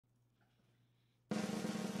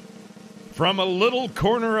From a little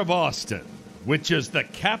corner of Austin, which is the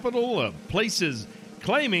capital of places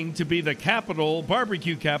claiming to be the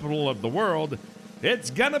barbecue capital of the world, it's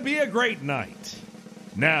gonna be a great night.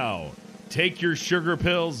 Now, take your sugar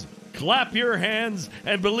pills, clap your hands,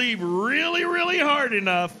 and believe really, really hard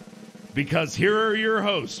enough, because here are your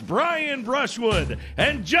hosts, Brian Brushwood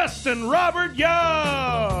and Justin Robert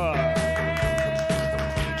Young.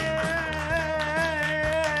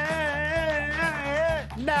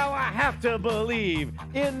 Now I have to believe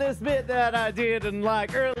in this bit that I didn't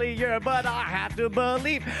like earlier, but I have to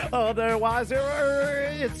believe, otherwise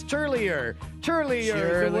it's Churlier.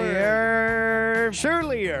 Churlier.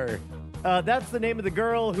 That's the name of the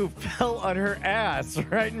girl who fell on her ass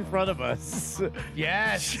right in front of us.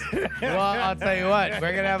 Yes. Well, I'll tell you what,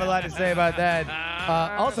 we're going to have a lot to say about that.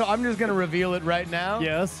 Also, I'm just going to reveal it right now.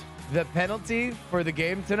 Yes. The penalty for the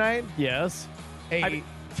game tonight, Yes. a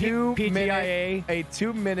 2-minute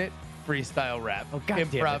PGIA. freestyle rap. Oh, God damn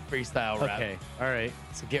Improv it. freestyle rap. Okay. All right.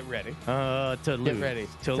 So get ready. To lose. Get ready.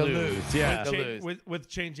 To lose. Yeah. To lose. With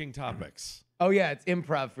changing topics. Oh, yeah, it's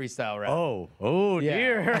improv freestyle rap. Oh Yeah.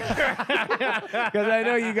 dear. Because I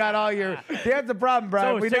know you got all your... That's the problem,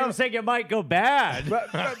 Brian. So you're saying it might go bad.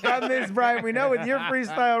 But on this, Brian, we know with your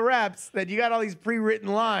freestyle raps that you got all these pre-written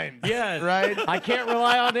lines. Yes. Right? I can't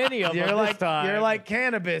rely on any of them You're this time. you're like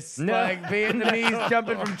cannabis, No. like Vietnamese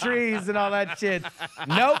jumping from trees and all that shit.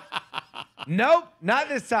 Nope, not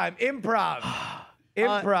this time. Improv.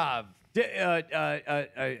 You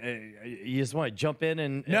just want to jump in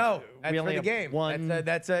and No, we that's only for the have game. One.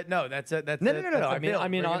 That's a No. that's I a mean, build.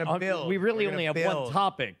 We're gonna build. we really We're only gonna have one build.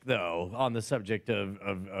 topic though on the subject of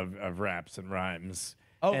raps and rhymes.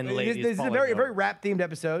 Oh, and this ladies is a falling very over. rap themed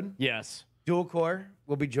episode. Yes. Dual Core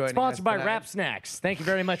will be joining us Sponsored by tonight. Rap Snacks. Thank you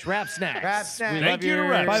very much, Rap Snacks. Rap Snacks. We Thank love you to your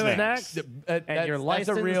Rap Rap Snacks. Snacks. That's your a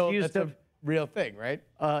license real. used That's to- a real thing, right?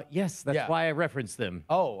 Yes, that's Yeah. why I referenced them.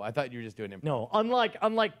 Oh, I thought you were just doing improv. No,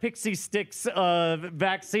 unlike Pixie Sticks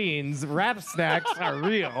vaccines, Rap Snacks are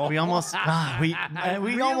real. We almost we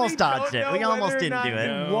almost dodged it. We almost didn't do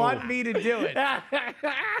it. You want me to do it?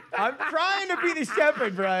 I'm trying to be the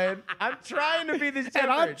shepherd, Brian. I'm trying to be the shepherd.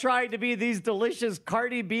 And I'm trying to be these delicious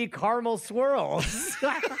Cardi B caramel swirls.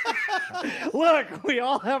 Look, we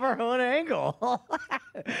all have our own angle.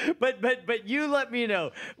 but you let me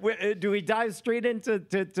know. Do we dive straight into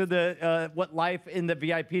the what life in the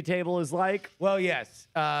VIP table is like? Well, yes.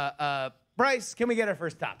 Bryce, can we get our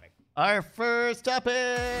first topic? Our first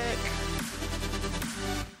topic.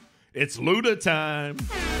 It's Luda time.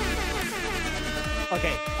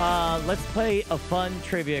 Okay, let's play a fun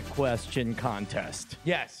trivia question contest.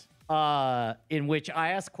 Yes. In which I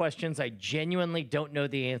ask questions I genuinely don't know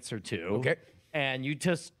the answer to. Okay. And you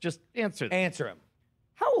just answer them. Answer him.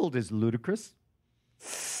 How old is Ludacris?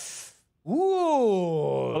 Ooh.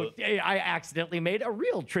 Oh, I accidentally made a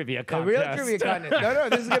real trivia A contest. real trivia contest. No,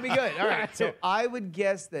 this is going to be good. All right. So I would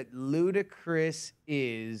guess that Ludacris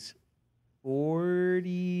is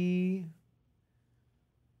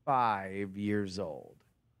 45 years old.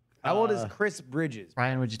 How old is Chris Bridges?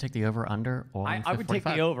 Brian, would you take the over under or I would take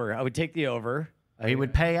the over. I would take the over. He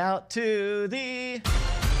would pay out to the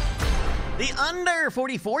under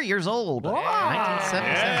 44 years old.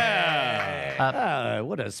 1977.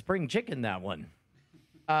 What a spring chicken that one.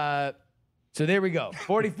 So there we go.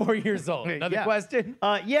 44 years old. Another Yeah. question?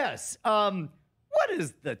 Yes. What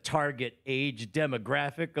is the target age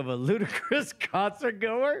demographic of a Ludacris concert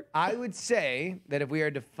goer? I would say that if we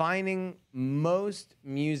are defining most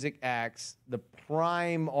music acts, the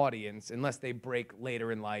prime audience, unless they break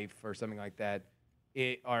later in life or something like that,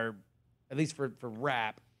 are, at least for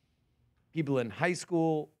rap, people in high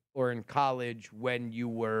school or in college when you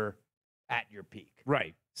were at your peak.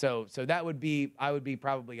 Right. So that would be, I would be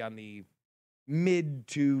probably on the mid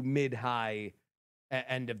to mid high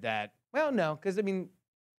end of that. Well, no, because I mean,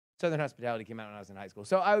 Southern Hospitality came out when I was in high school.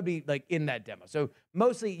 So I would be like in that demo. So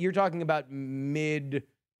mostly you're talking about mid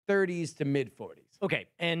 30s to mid 40s. Okay.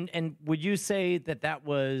 And would you say that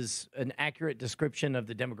was an accurate description of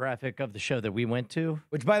the demographic of the show that we went to?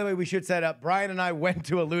 Which, by the way, we should set up. Brian and I went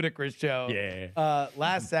to a Ludacris show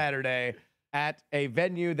last Saturday at a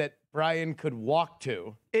venue that Brian could walk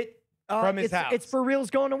to. From his house. It's for reals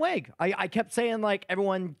going away. I kept saying, like,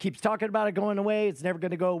 everyone keeps talking about it going away. It's never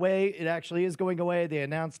going to go away. It actually is going away. They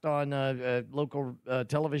announced on local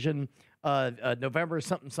television November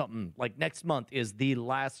something. Like next month is the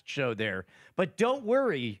last show there. But don't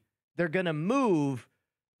worry. They're going to move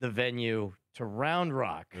the venue to Round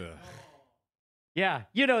Rock. Ugh. Yeah.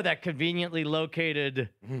 You know that conveniently located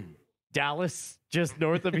Dallas just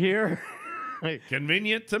north of here?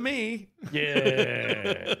 Convenient to me.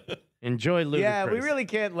 Yeah. Enjoy Ludacris. Yeah, we really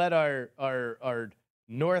can't let our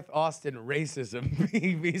North Austin racism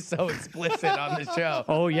be so explicit on the show.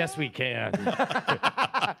 Oh, yes, we can.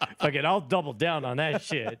 Fuck it, I'll double down on that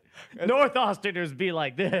shit. North Austiners be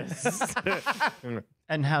like this.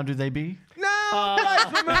 And how do they be? No, guys,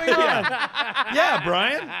 we're moving on. Yeah,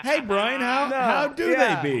 Brian. Hey, Brian, how do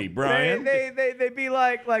they be, Brian? They be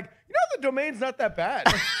like, the domain's not that bad.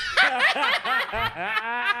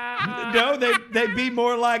 No, they'd be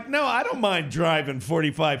more like, no, I don't mind driving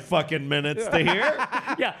 45 fucking minutes to here.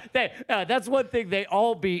 Yeah, that's one thing they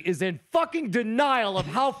all be is in fucking denial of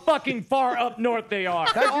how fucking far up north they are.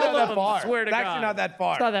 It's actually All not of that them, far. Swear to It's God. actually not that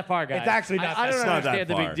far. It's not that far, guys. It's actually not I that don't far. understand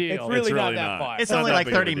the That big far. deal. It's really not really that not. far. It's not only that like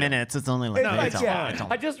big of a 30 deal. minutes. It's only like It's like, yeah.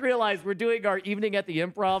 I just realized we're doing our evening at the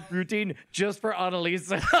Improv routine just for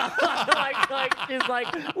Annalisa. She's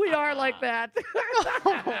like, we are like that.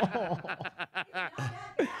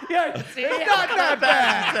 Yeah, see? It's not that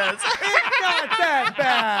bad. It's not that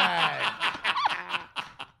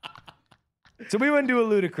bad. So we went to a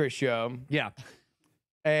Ludacris show, Yeah.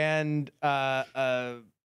 and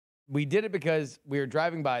we did it because we were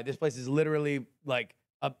driving by. This place is literally like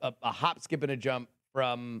a hop, skip, and a jump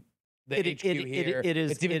from the HQ here. it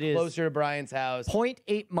is- It's even it is. closer to Brian's house.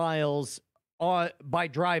 0.8 miles by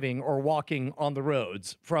driving or walking on the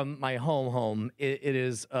roads from my home. It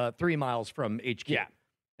is 3 miles from HQ. Yeah.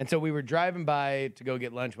 And so we were driving by to go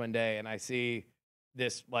get lunch one day, and I see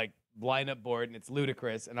this like lineup board, and it's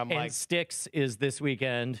Ludacris, and I'm And like, Styx is this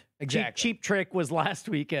weekend. Exactly. Cheap Trick was last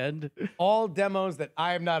weekend. all demos that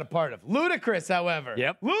I am not a part of. Ludacris, however.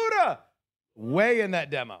 Yep. Luda! Way in that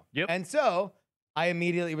demo. Yep. And so I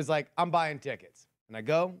immediately was like, I'm buying tickets. And I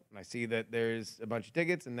go, and I see that there's a bunch of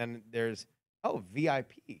tickets, and then there's,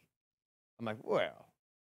 VIP. I'm like, well,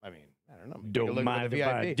 I mean, I don't know. Maybe Don't take a look at mind the if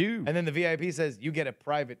I VIP. do. And then the VIP says, you get a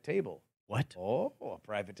private table. What? Oh, a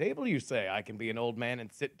private table, you say? I can be an old man and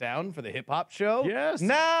sit down for the hip hop show? Yes.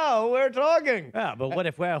 Now we're talking. Yeah, but what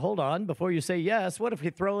if, well, hold on, before you say yes, what if you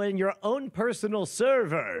throw in your own personal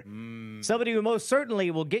server? Somebody who most certainly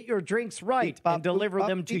will get your drinks right Beep, bop, and deliver boop,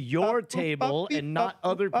 them bop, to beep, your bop, boop, table bop, beep, and not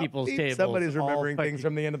bop, other boop, bop, people's beep. tables. Somebody's all remembering fucking- things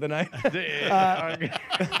from the end of the night. Beep,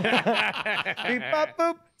 bop,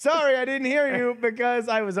 boop. Sorry, I didn't hear you because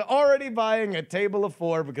I was already buying a table of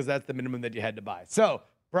 4 because that's the minimum that you had to buy. So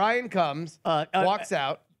Brian comes, walks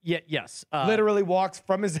out, Yes. literally walks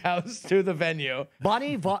from his house to the venue.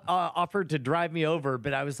 Bonnie offered to drive me over,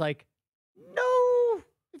 but I was like, no,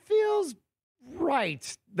 it feels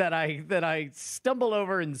right that I stumble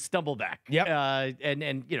over and stumble back. Yep.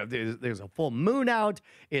 And you know, there's a full moon out.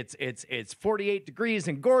 It's 48 degrees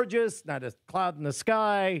and gorgeous, not a cloud in the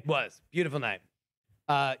sky. Was beautiful night.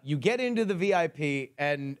 You get into the VIP,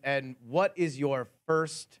 and what is your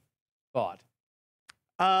first thought?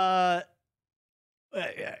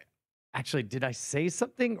 Actually, did I say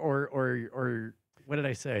something or what did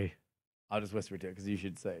I say? I'll just whisper to it because you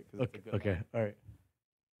should say it. 'cause it's a good Okay. one. All right.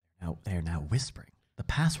 Now they're now whispering. The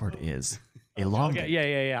password is elongate.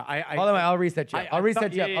 Okay. Yeah. Hold on, I'll reset you. I'll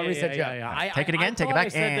reset you up. Yeah, I'll reset you up. yeah. Take it again, take it thought I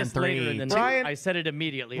back, said and this later, 3, then 2. Brian- I said it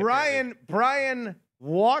immediately. apparently. Brian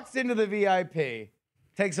walks into the VIP,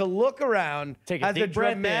 takes a look around, Take a has a deep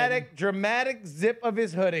breath in. dramatic zip of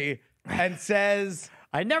his hoodie, and says,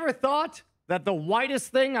 I never thought that the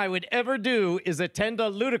whitest thing I would ever do is attend a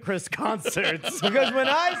Ludacris concert. because when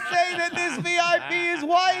I say that this VIP is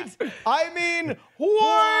white, I mean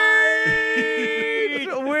white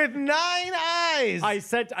with 9 eyes. I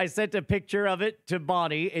sent a picture of it to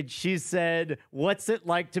Bonnie, and she said, "What's it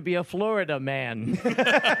like to be a Florida man?"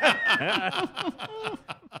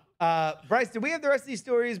 Bryce, do we have the rest of these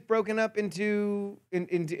stories broken up into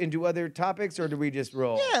other topics, or do we just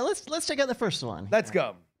roll? Yeah, let's check out the first one. Let's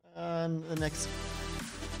go. The next.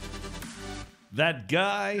 That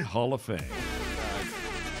guy, Hall of Fame.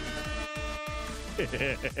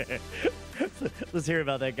 Let's hear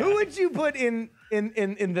about that guy. Who would you put in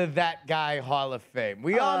the that guy Hall of Fame?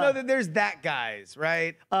 We all know that there's that guys,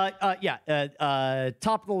 right?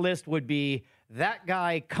 Top of the list would be that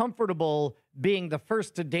guy comfortable being the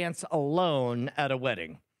first to dance alone at a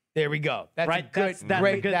wedding. There we go. That's Right? a good, That's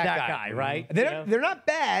great a good that that guy. guy, right? They're not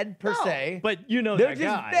bad per No, se, but you know they're that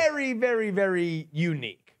just guy. very, very, very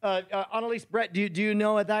unique. Annalise, Brett, do you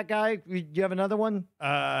know that guy? Do you have another one?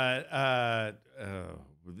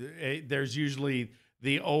 There's usually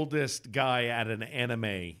the oldest guy at an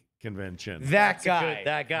anime convention. That a guy. good-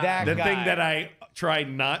 that guy. That The guy. thing that I try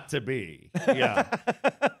not to be. Yeah.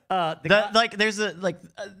 The guy- Like there's a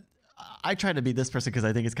I try to be this person because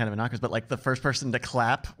I think it's kind of innocuous, but like the first person to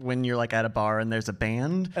clap when you're like at a bar and there's a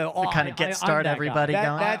band to kind of start everybody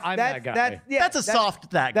going. That guy. That's a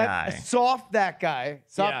soft that guy. Soft that guy.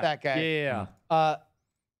 Soft that guy. Yeah.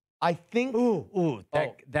 I think.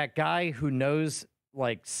 That guy who knows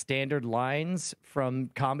like standard lines from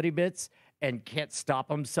comedy bits and can't stop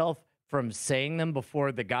himself from saying them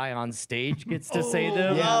before the guy on stage gets to say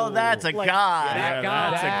them. Oh, that's a guy. That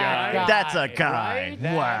guy. That's a guy. That's a guy.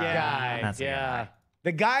 Right? Wow. Guy. That's a guy.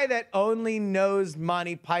 The guy that only knows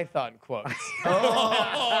Monty Python quotes.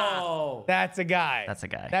 Oh. That's a guy. That's a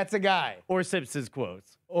guy. That's a guy. Or Simpsons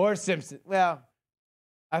quotes. Or Simpson. Well,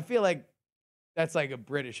 I feel like that's like a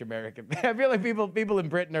British American. I feel like people in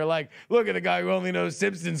Britain are like, look at the guy who only knows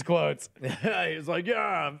Simpsons quotes. He's like,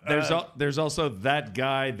 yeah. There's also that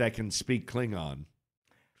guy that can speak Klingon.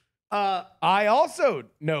 I also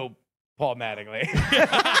know Paul Mattingly.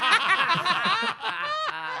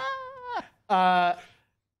 I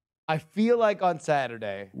feel like on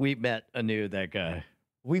Saturday we met anew that guy.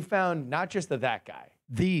 we found not just that guy,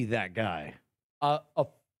 That guy.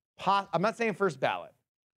 I'm not saying first ballot,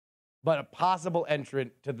 but a possible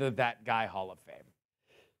entrant to the That Guy Hall of Fame.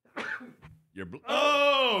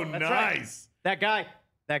 Nice. Right.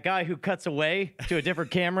 That guy who cuts away to a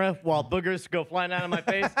different camera while boogers go flying out of my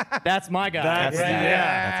face. That's my guy. That's That's a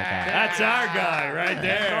guy. That's our guy right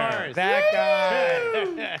there.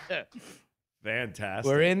 That guy. Fantastic.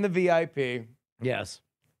 We're in the VIP, Yes.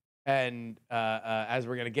 and as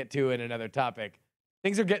we're gonna get to in another topic,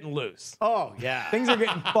 things are getting loose. Oh yeah. Things are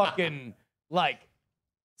getting fucking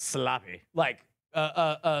sloppy.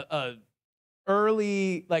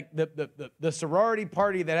 Early, like the sorority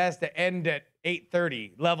party that has to end at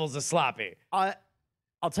 8:30 levels of sloppy. I'll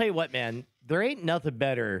tell you what, man. There ain't nothing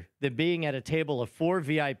better than being at a table of 4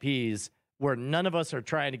 VIPs where none of us are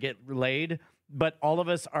trying to get laid, but all of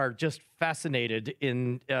us are just fascinated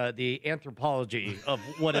in the anthropology of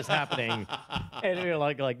what is happening. And you're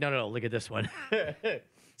like, no, look at this one.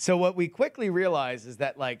 So what we quickly realize is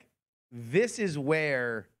that like this is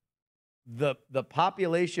where the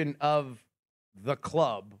population of the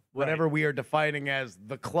club, whatever we are defining as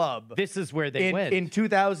the club, This is where they went. in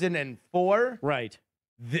 2004, Right.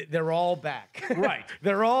 they're all back. Right.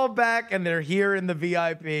 They're all back and they're here in the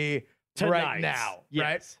VIP Tonight. right now.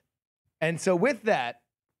 Yes. Right. And so with that,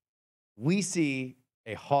 we see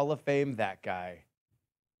a Hall of Fame That Guy.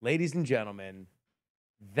 Ladies and gentlemen,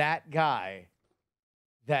 that guy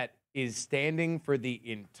that is standing for the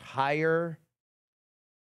entire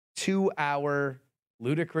 2-hour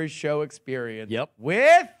Ludacris show experience. Yep.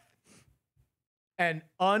 With an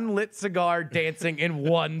unlit cigar dancing in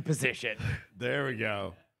one position. There we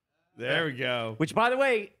go. There we go. Which, by the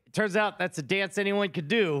way, turns out that's a dance anyone could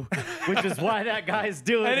do, which is why that guy's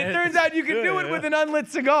doing it. And it turns out you can do it with an unlit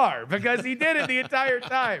cigar because he did it the entire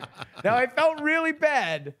time. Now, I felt really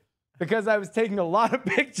bad because I was taking a lot of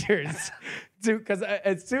pictures because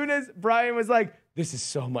as soon as Brian was like, this is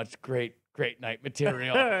so much great night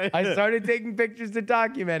material, I started taking pictures to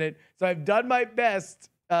document it. So I've done my best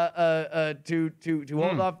to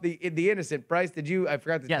hold off the innocent. Bryce, did you? I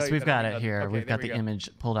forgot to tell you. Yes, we've got it here. Okay, We've got the go. image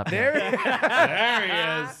pulled up. There, There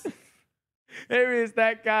he is. there he is,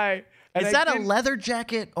 that guy. And Is I that a didn't- leather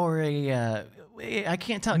jacket or a? I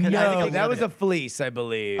can't tell. 'Cause I No, think that was a fleece, I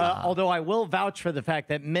believe. Although I will vouch for the fact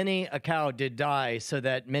that many a cow did die so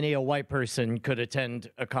that many a white person could attend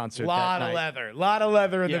a concert lot that of night. leather. Lot of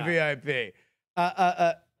leather in Yeah. the VIP.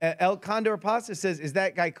 El Condor Pasta says, is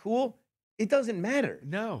that guy cool? It doesn't matter.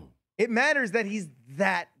 No. It matters that he's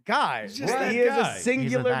that guy. He's just that he is guy. a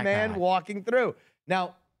singular that man guy. walking through.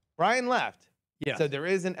 Now, Brian left. Yes. So there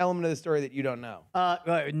is an element of the story that you don't know.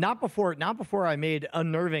 Not before I made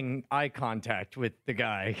unnerving eye contact with the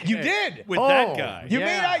guy. You did. With Oh. that guy. You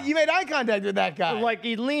Yeah. made eye contact with that guy. Like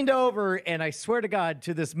he leaned over, and I swear to God,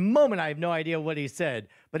 to this moment, I have no idea what he said,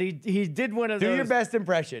 but he did one of do those. your best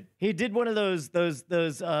impression. He did one of those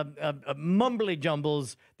mumbly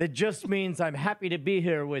jumbles that just means I'm happy to be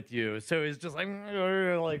here with you. So it's just like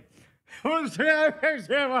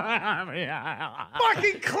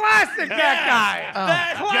Fucking classic, that guy.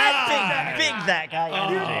 that big that guy.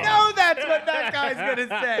 You know that's what that guy's gonna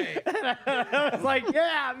say. I was like,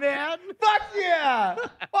 yeah, man. Fuck yeah.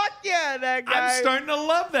 Fuck yeah, that guy. I'm starting to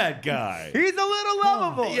love that guy. He's a little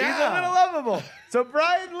lovable. He's a yeah. little lovable. So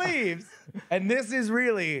Brian leaves, and this is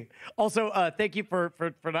really Also, thank you for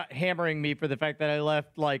not hammering me for the fact that I left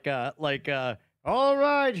all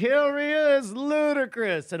right, here he is,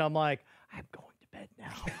 Ludacris. And I'm like, I'm going to bed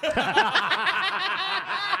now.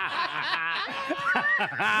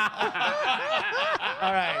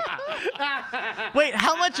 all right. Wait,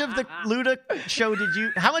 how much of the Luda show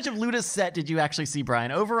how much of Luda's set did you actually see,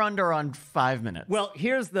 Brian? Over, under on 5 minutes? Well,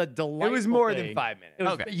 here's the delightful It was more thing. than 5 minutes. It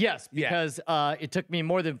was- Okay. Yes, because it took me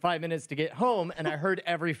more than 5 minutes to get home, and I heard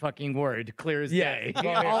every fucking word, clear as day.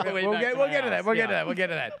 All the way we'll back get, to we'll my get to that. house. We'll get Yeah. to that. We'll get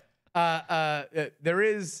to that. There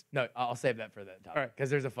is no. I'll save that for that topic because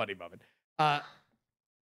there's a funny moment.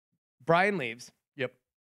 Brian leaves. Yep.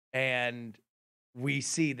 And we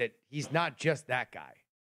see that he's not just that guy.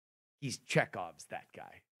 He's Chekov's that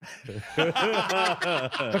guy.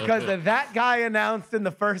 Because that guy announced in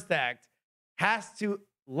the first act has to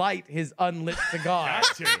light his unlit cigar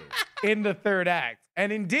in the third act.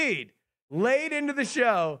 And indeed, late into the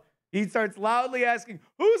show, he starts loudly asking,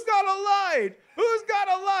 "Who's got a light? Who's got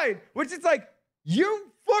a light?" Which is like, you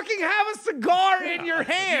fucking have a cigar in your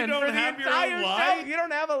hand You don't for the have your entire own show. light? You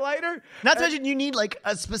don't have a lighter? Not to mention, you need like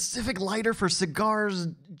a specific lighter for cigars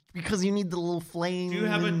because you need the little flame. Do you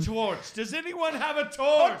have a torch? Does anyone have a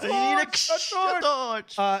torch? You need a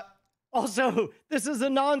torch. torch. Also, this is a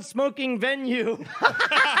non-smoking venue.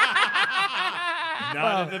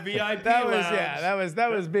 Not in the VIP That was lounge.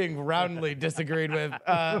 that was being roundly disagreed with,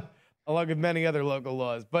 along with many other local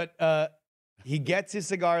laws. But he gets his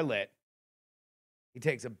cigar lit. He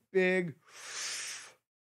takes a big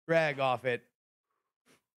drag off it,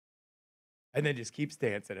 and then just keeps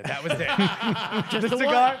dancing. And that was it. Just the the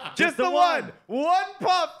cigar, one. just the one. One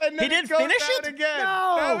puff, and then He didn't it goes finish out it? again.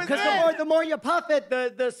 No, That was because it. the more you puff it,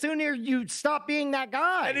 the sooner you stop being that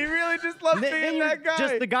guy. And he really just loves Then being you're that guy.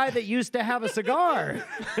 just the guy that used to have a cigar.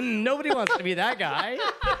 Nobody wants to be that guy.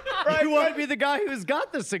 Right, You want to what- be the guy who's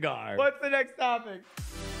got the cigar. What's the next topic?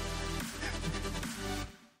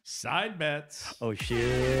 Side bets. Oh,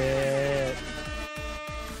 shit.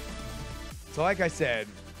 So, like I said,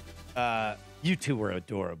 You two were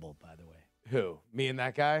adorable, by the way. who? Me and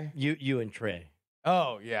that guy? You and Trey.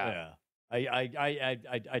 Oh, yeah.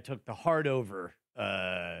 I took the hard over.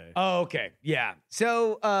 Oh, okay. Yeah.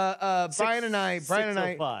 So Brian and I,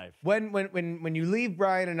 605. when you leave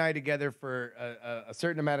Brian and I together for a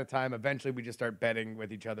certain amount of time, eventually we just start betting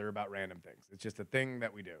with each other about random things. It's just a thing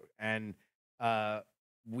that we do. And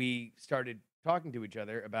we started talking to each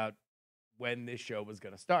other about when this show was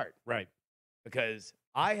going to start. Right. Because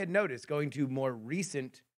I had noticed going to more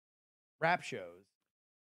recent rap shows,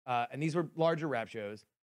 and these were larger rap shows,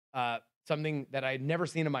 something that I had never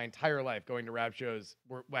seen in my entire life going to rap shows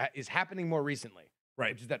is happening more recently.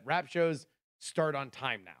 Right. Which is that rap shows start on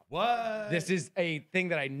time now. What? This is a thing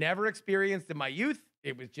that I never experienced in my youth.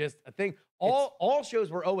 It was just a thing. All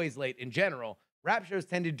shows were always late in general. Rap shows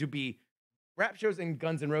and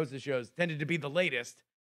Guns N' Roses shows tended to be the latest.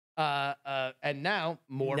 And now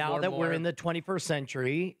more We're in the 21st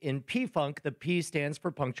century, in P-Funk, the P stands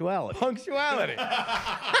for punctuality. punctuality.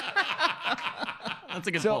 That's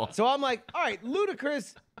a good So, pull. so I'm like, all right,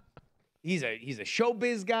 Ludacris, he's a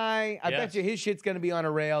showbiz guy. I bet you his shit's gonna be on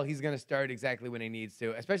a rail. He's gonna start exactly when he needs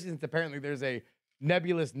to, especially since apparently there's a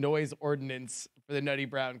nebulous noise ordinance for the Nutty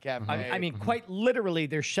Brown Cafe. I mean, quite literally,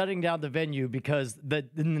 they're shutting down the venue because the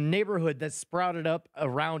neighborhood that sprouted up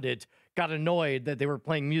around it got annoyed that they were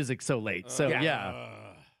playing music so late. So, yeah.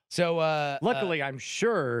 So Luckily, I'm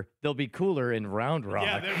sure they'll be cooler in Round Rock.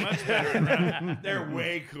 Yeah, they're much better in Round They're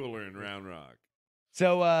way cooler in Round Rock.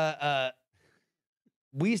 So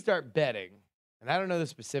we start betting, and I don't know the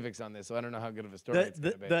specifics on this, so I don't know how good of a story it's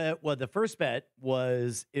going to be. The first bet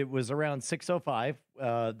was around 6:05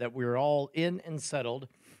 that we were all in and settled.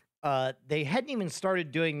 They hadn't even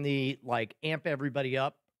started doing the like amp everybody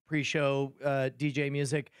up pre-show DJ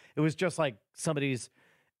music. It was just like somebody's.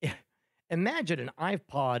 Imagine an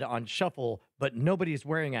iPod on shuffle, but nobody's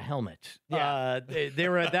wearing a helmet. Yeah. They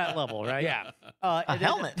were at that level, right? Yeah. A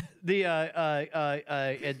helmet.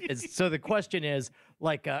 So the question is,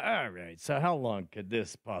 like, all right, so how long could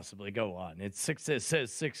this possibly go on? It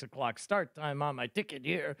says 6 o'clock start time on my ticket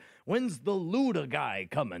here. When's the Luda guy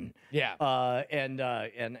coming? Yeah. And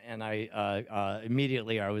I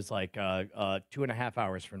immediately I was like 2.5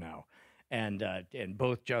 hours from now. And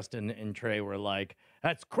both Justin and Trey were like,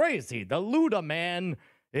 "That's crazy. The Luda man.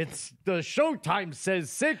 It's the showtime says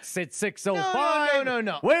 6. It's 6:05.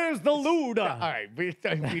 No. Where's the Luda?" All right,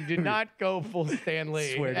 we did not go full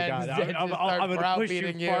Stanley. Swear to and God, just I'm start going to push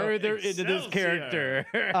browbeating you further into this Excelsior.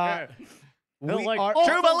 character. We Like, are "Oh,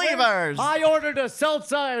 True believers. I ordered a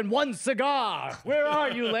seltzer and 1 cigar. Where are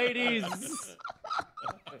you, ladies?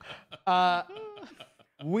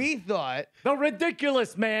 we thought The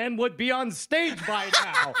ridiculous man would be on stage by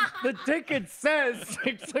now. The ticket says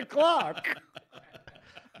 6 o'clock.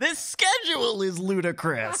 This schedule is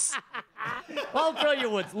ludicrous. I'll tell you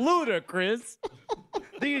what's ludicrous.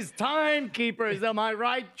 These timekeepers, am I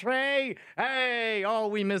right, Trey? Hey, oh,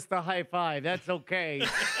 we missed the high five. That's okay.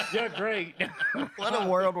 You're great. What a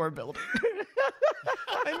world we're building.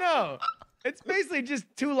 I know. It's basically just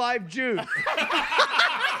 2 live Jews.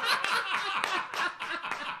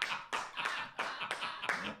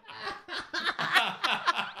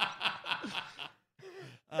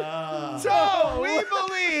 So we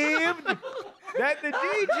believed that the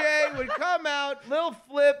DJ would come out. Lil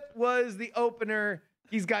Flip was the opener.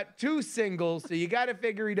 He's got 2 singles, so you got to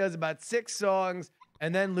figure he does about 6 songs,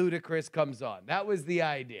 and then Ludacris comes on. That was the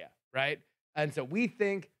idea, right? And so we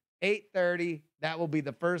think 8:30, that will be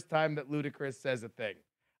the first time that Ludacris says a thing.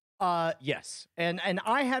 Yes. And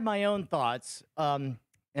I had my own thoughts, and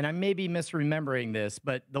I may be misremembering this,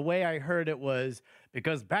 but the way I heard it was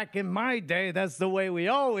because back in my day, that's the way we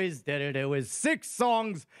always did it. It was 6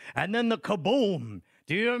 songs and then the kaboom.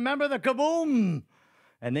 Do you remember the kaboom?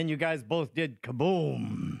 And then you guys both did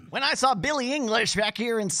kaboom. When I saw Billy English back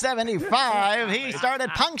here in 75, he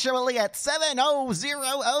started punctually at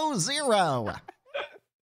 7:00:00.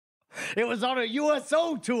 It was on a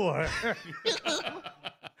USO tour.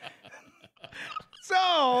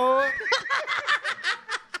 So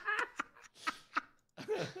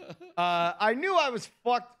I knew I was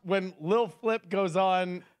fucked when Lil Flip goes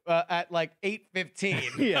on at like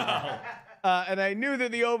 8:15. Yeah. And I knew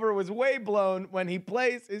that the over was way blown when he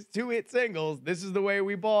plays his 2 hit singles, This Is the Way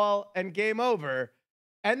We Ball and Game Over,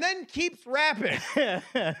 and then keeps rapping.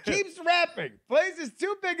 Keeps rapping. Plays his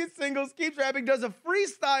 2 biggest singles, keeps rapping, does a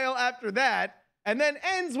freestyle after that, and then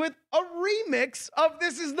ends with a remix of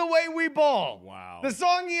This Is the Way We Ball. Wow. The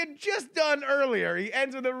song he had just done earlier. He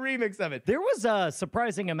ends with a remix of it. There was a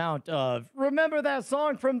surprising amount of, remember that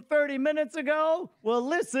song from 30 minutes ago? Well,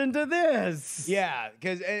 listen to this. Yeah,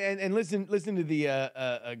 because and listen to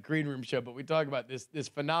the Green Room show, but we talk about this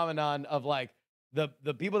phenomenon of like the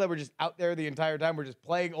people that were just out there the entire time were just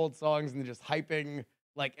playing old songs and just hyping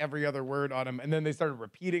like every other word on them, and then they started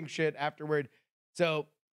repeating shit afterward. So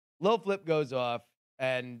Lil Flip goes off,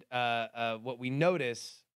 and what we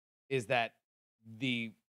notice is that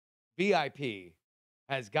the VIP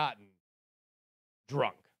has gotten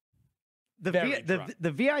drunk. The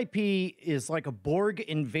VIP is like a Borg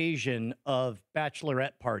invasion of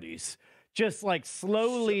bachelorette parties. Just like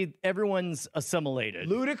slowly everyone's assimilated.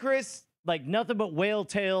 Ludacris. Like nothing but whale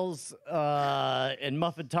tails and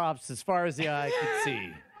muffin tops as far as the eye could see.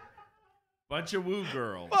 Bunch of woo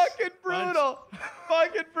girls. Fucking brutal.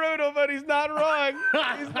 Fucking brutal, but he's not wrong.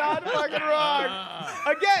 He's not fucking wrong.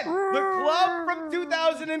 Again, the club from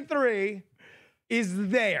 2003 is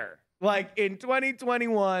there. Like in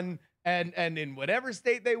 2021 and in whatever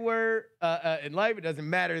state they were in life, it doesn't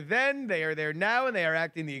matter then. They are there now and they are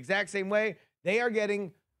acting the exact same way. They are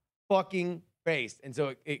getting fucking faced. And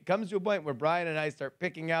so it comes to a point where Brian and I start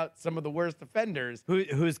picking out some of the worst offenders.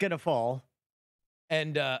 Who's going to fall?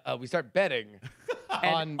 And we start betting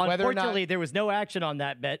on whether or not. Unfortunately, there was no action on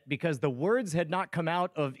that bet because the words had not come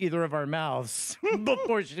out of either of our mouths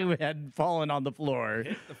before she had fallen on the floor.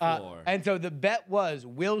 Hit the floor. And so the bet was,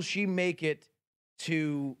 will she make it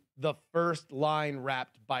to the first line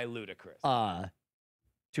rapped by Ludacris?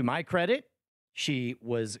 To my credit, she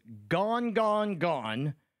was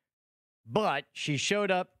gone, but she showed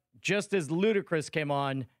up just as Ludacris came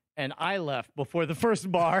on. And I left before the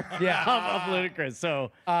first bar of Ludacris.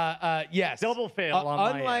 So, yes. Double fail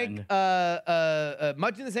on my end. Unlike,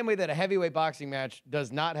 much in the same way that a heavyweight boxing match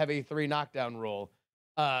does not have a 3 knockdown rule,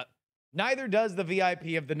 neither does the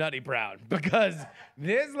VIP of the Nutty Brown. Because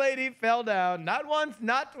this lady fell down not once,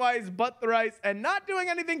 not twice, but thrice, and not doing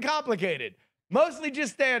anything complicated. Mostly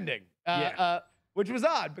just standing. Which was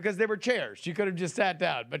odd because they were chairs. She could have just sat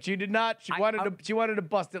down, but she did not. She wanted to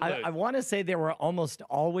bust it loose. I want to say there were almost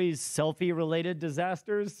always selfie-related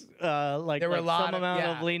disasters. Like there were some amount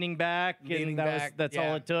of leaning back, and that's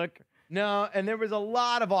all it took. No, and there was a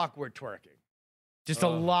lot of awkward twerking. Just a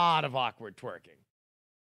lot of awkward twerking.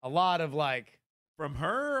 A lot of like from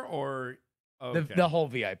her or the whole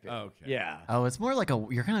VIP. Okay. Yeah. Oh, it's more like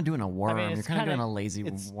you're kind of doing a worm. You're kind of doing a lazy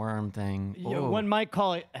it's- worm thing. One might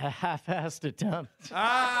call it a half-assed attempt.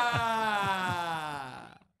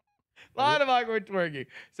 Ah. A lot of awkward twerking.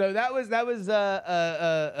 So that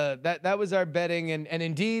was our betting, and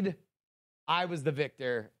indeed, I was the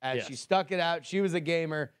victor as she stuck it out. She was a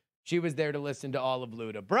gamer. She was there to listen to all of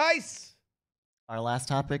Luda. Bryce, Our last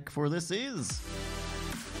topic for this is.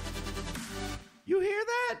 You hear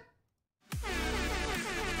that?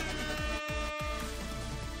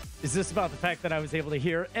 Is this about the fact that I was able to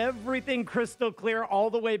hear everything crystal clear all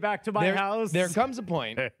the way back to my house? There comes a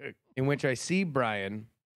point in which I see Brian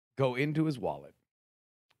go into his wallet.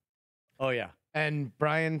 Oh, yeah. And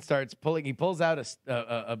Brian starts pulling. He pulls out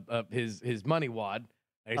his money wad.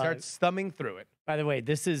 And he starts thumbing through it. By the way,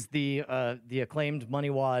 this is the acclaimed money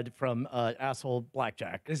wad from asshole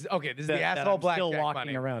Blackjack. This is the asshole Blackjack still walking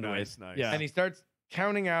money. around Nice. with. Yeah. And he starts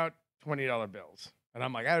counting out $20 bills. And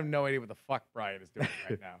I'm like, I have no idea what the fuck Brian is doing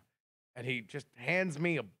right now. And he just hands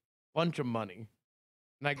me a bunch of money.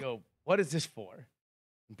 And I go, what is this for?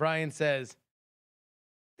 And Brian says,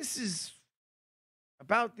 this is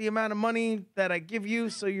about the amount of money that I give you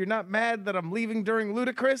so you're not mad that I'm leaving during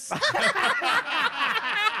Ludacris.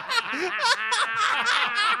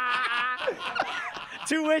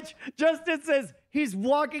 To which Justin says, he's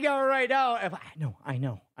walking out right now. And I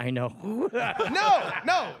know.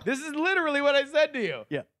 No. This is literally what I said to you.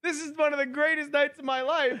 Yeah. This is one of the greatest nights of my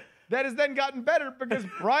life. That has then gotten better because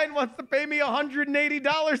Brian wants to pay me $180 to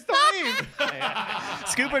leave.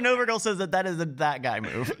 Scooper Novergirl says that is a that guy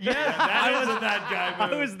move. Yeah, That was that guy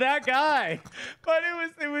move. I was that guy. But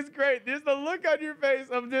it was great. There's the look on your face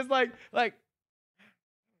of just like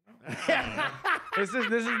this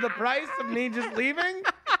is the price of me just leaving.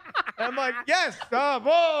 And I'm like, yes,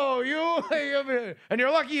 you and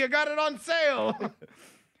you're lucky you got it on sale.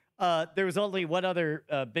 There was only one other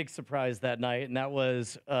big surprise that night, and that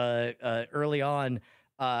was early on.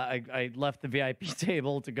 I left the VIP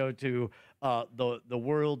table to go to the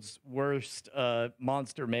world's worst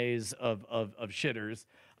monster maze of shitters.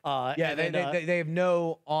 They have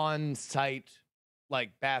no on-site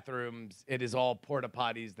like bathrooms. It is all porta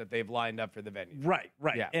potties that they've lined up for the venue. Right.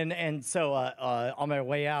 Yeah. And so on my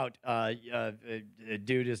way out, a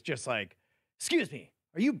dude is just like, "Excuse me,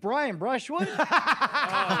 are you Brian Brushwood?"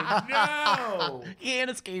 Oh, no. Can't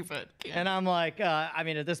escape it. And I'm like, I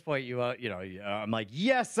mean, at this point, I'm like,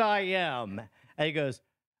 yes, I am. And he goes,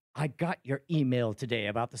 I got your email today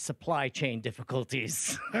about the supply chain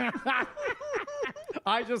difficulties.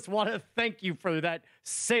 I just want to thank you for that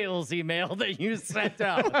sales email that you sent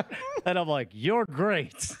out. And I'm like, you're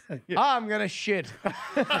great. I'm gonna shit.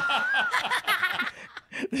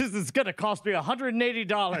 This is going to cost me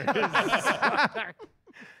 $180.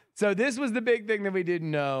 So this was the big thing that we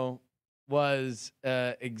didn't know was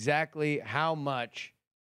exactly how much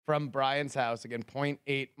from Brian's house, again,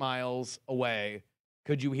 0.8 miles away,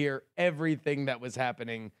 could you hear everything that was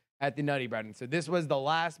happening at the Nutty Brown. And so this was the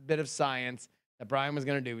last bit of science that Brian was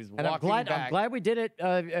going to do. He's walking back. I'm glad we did it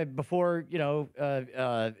before,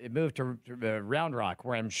 it moved to Round Rock,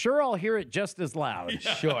 where I'm sure I'll hear it just as loud.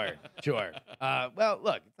 Sure. Well,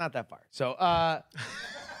 look, it's not that far. So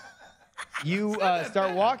you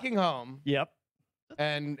start walking home. Yep.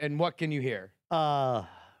 And what can you hear? Well,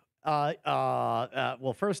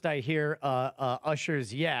 first I hear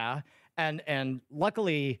Usher's "Yeah," and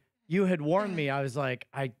luckily you had warned me. I was like,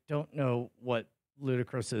 I don't know what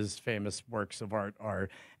Ludacris's famous works of art are,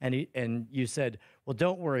 and you said, well,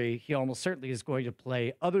 don't worry, he almost certainly is going to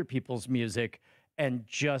play other people's music and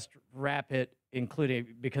just rap it, including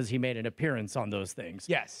because he made an appearance on those things.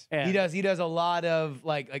 Yes, and he does a lot of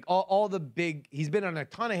like all the big. He's been on a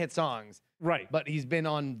ton of hit songs. Right. But he's been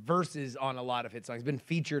on verses on a lot of hit songs. He's been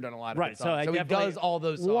featured on a lot of hit songs. So he does all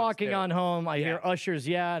those songs. Walking on home, I hear Usher's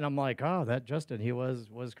 "Yeah," and I'm like, oh, that Justin, he was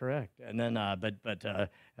correct. And then, but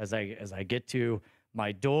as I get to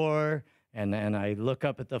my door and I look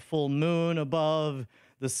up at the full moon above,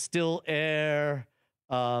 the still air.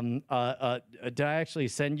 Did I actually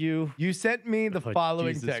send you? You sent me the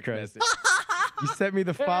following text message. You sent me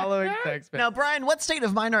the following text message. Now, Brian, what state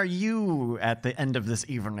of mind are you at the end of this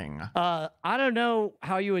evening? I don't know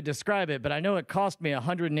how you would describe it, but I know it cost me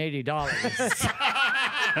 $180.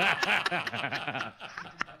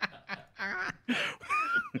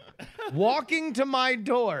 Walking to my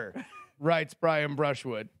door, writes Brian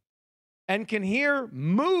Brushwood, and can hear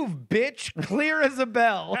 "Move, bitch," clear as a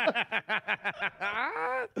bell.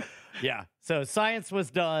 Yeah. So science was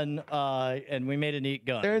done, and we made a neat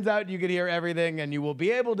gun. Turns out you could hear everything, and you will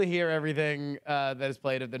be able to hear everything that is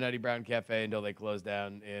played at the Nutty Brown Cafe until they close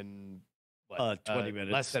down in 20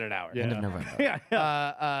 minutes, less than an hour. Yeah. End of November.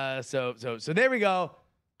 Yeah. So there we go.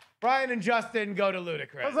 Brian and Justin go to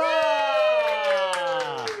Ludacris.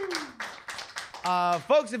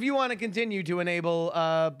 Folks, if you want to continue to enable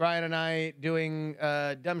Brian and I doing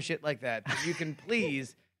dumb shit like that, you can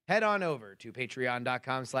please head on over to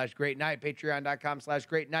patreon.com/greatnight.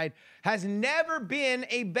 Patreon.com/greatnight has never been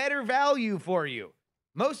a better value for you.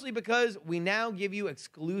 Mostly because we now give you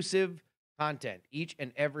exclusive content. Each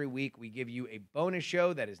and every week, we give you a bonus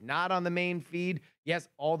show that is not on the main feed. Yes,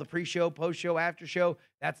 all the pre-show, post-show, after-show,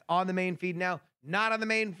 that's on the main feed now. Not on the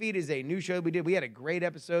main feed is a new show we did. We had a great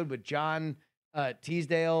episode with John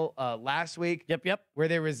Teasdale last week. Yep. Where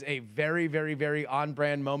there was a very, very, very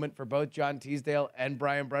on-brand moment for both John Teasdale and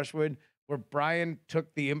Brian Brushwood, where Brian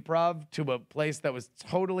took the improv to a place that was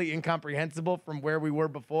totally incomprehensible from where we were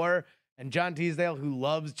before. And John Teasdale, who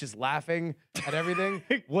loves just laughing at everything,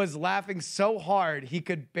 was laughing so hard he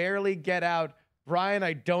could barely get out, Brian,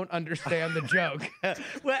 I don't understand the joke.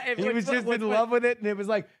 He was just in love with it, and it was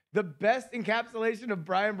like the best encapsulation of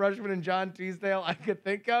Brian Brushman and John Teasdale I could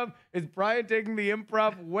think of is Brian taking the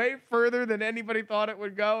improv way further than anybody thought it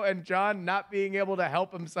would go, and John not being able to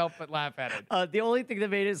help himself but laugh at it. The only thing that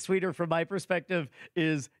made it sweeter from my perspective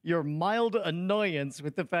is your mild annoyance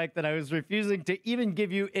with the fact that I was refusing to even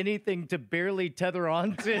give you anything to barely tether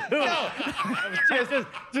on to.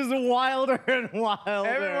 just wilder and wilder.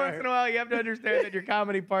 Every once in a while, you have to understand that your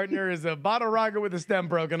comedy partner is a bottle rocket with a stem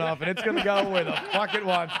broken off, and it's going to go where the fuck it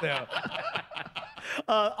wants to.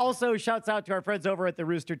 Also, shouts out to our friends over at the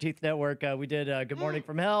Rooster Teeth Network. We did Good Morning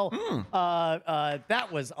from Hell.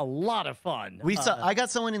 That was a lot of fun. I got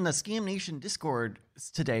someone in the Scam Nation Discord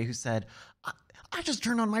today who said, I just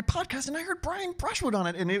turned on my podcast and I heard Brian Brushwood on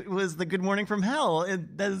it, and it was the Good Morning from Hell.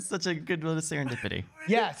 That is such a good little serendipity.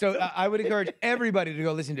 Yeah, so I would encourage everybody to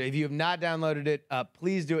go listen to it. If you have not downloaded it,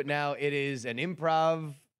 please do it now. It is an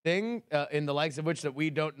improv thing in the likes of which that we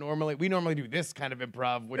normally do this kind of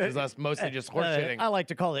improv, which is us mostly just horseshitting. I like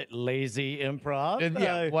to call it lazy improv.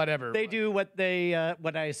 Yeah, whatever. They do what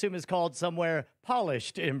I assume is called somewhere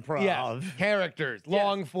polished improv. Yeah, characters,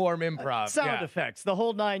 long form improv, sound effects, the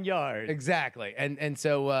whole 9 yards. Exactly, and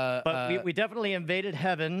so. But we definitely invaded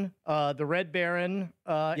heaven. The Red Baron.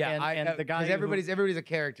 And the guy. Everybody's a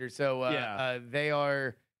character, so they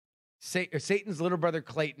are. Satan's little brother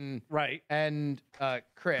Clayton, right, and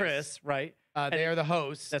Chris, right. They are the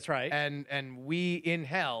hosts. That's right. And we in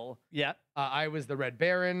hell. Yeah. I was the Red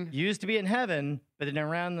Baron. You used to be in heaven, but then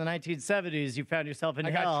around the 1970s, you found yourself in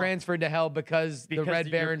hell. I got transferred to hell because the Red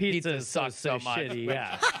Baron pizza sucked so much. Shitty,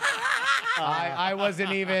 yeah. I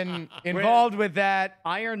wasn't even involved with that.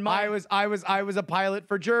 Iron Mine. I was a pilot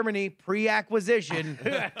for Germany pre-acquisition.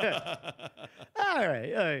 All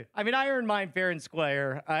right. I mean, I earned mine fair and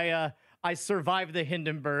square. I survived the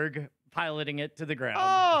Hindenburg, piloting it to the ground.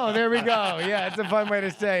 Oh, there we go. Yeah, it's a fun way to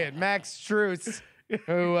say it. Max Strutz,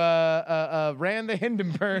 who ran the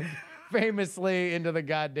Hindenburg famously into the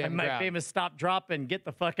goddamn my ground. famous stop, drop, and get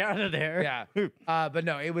the fuck out of there. Yeah. But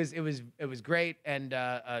no, it was great, and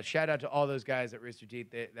shout out to all those guys at Rooster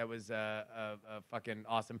Teeth. That was fucking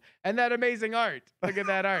awesome, and that amazing art. Look at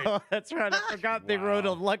that art. Oh, that's right. I forgot they wrote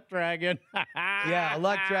a luck dragon. Yeah, a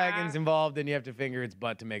luck dragon's involved, and you have to finger its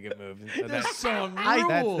butt to make it move. So That's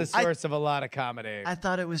the source of a lot of comedy. I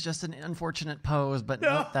thought it was just an unfortunate pose, but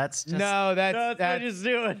no, that's just... No, that's what he's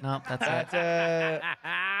doing. No, that's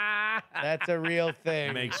That's a real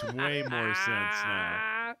thing. Makes way more sense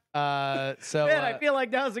now. Man, I feel like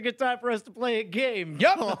now's a good time for us to play a game.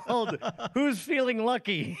 Yep. Called Who's Feeling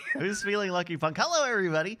Lucky? Who's Feeling Lucky Punk? Hello,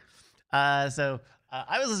 everybody. I was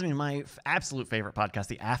listening to my absolute favorite podcast,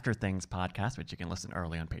 the After Things podcast, which you can listen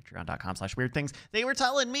early on patreon.com/weirdthings. They were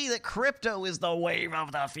telling me that crypto is the wave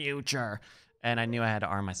of the future. And I knew I had to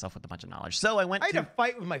arm myself with a bunch of knowledge. So I had to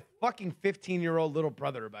fight with my fucking 15-year-old little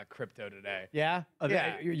brother about crypto today. Yeah?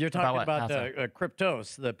 Yeah. You're talking about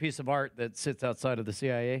Kryptos, the piece of art that sits outside of the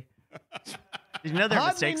CIA? Did you know there are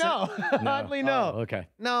mistakes? Hardly no. Oh, okay.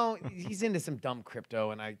 No, he's into some dumb crypto,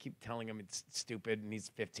 and I keep telling him it's stupid, and he's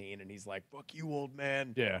 15, and he's like, fuck you, old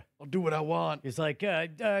man. Yeah. I'll do what I want. He's like,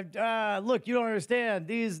 look, you don't understand.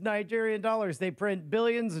 These Nigerian dollars, they print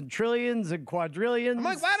billions and trillions and quadrillions. I'm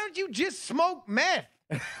like, why don't you just smoke meth?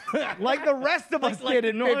 Like the rest of us did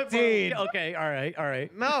at 15. Okay, all right.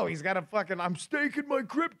 No, he's got a fucking, I'm staking my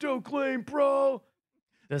crypto claim, bro.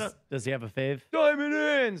 Does he have a fave? Diamond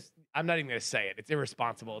ends. I'm not even going to say it. It's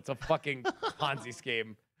irresponsible. It's a fucking Ponzi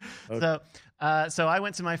scheme. Okay. So I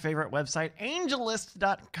went to my favorite website,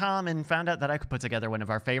 AngelList.com, and found out that I could put together one of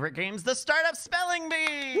our favorite games, the Startup Spelling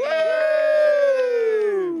Bee.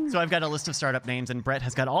 Woo! So I've got a list of startup names, and Brett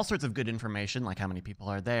has got all sorts of good information, like how many people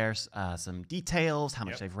are there, some details, how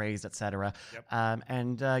much they've raised, etc.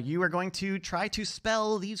 And you are going to try to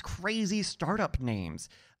spell these crazy startup names.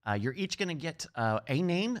 You're each going to get a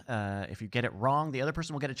name. If you get it wrong, the other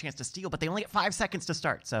person will get a chance to steal, but they only get 5 seconds to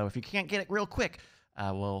start. So if you can't get it real quick,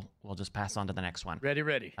 we'll just pass on to the next one.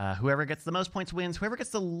 Ready. Whoever gets the most points wins. Whoever gets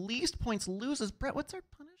the least points loses. Brett, what's our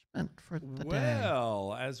punishment for the day?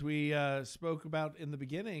 Well, as we spoke about in the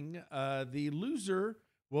beginning, the loser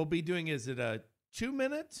will be doing, is it a 2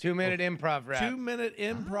 minute? 2 minute improv rap. 2 minute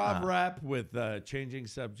improv rap with changing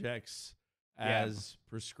subjects as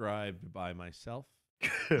prescribed by myself.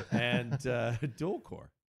 And dual core.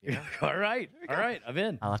 All right. I'm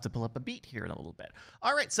in. I'll have to pull up a beat here in a little bit.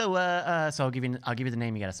 All right, so I'll give you the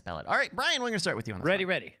name. You got to spell it. All right, Brian, we're gonna start with you on this.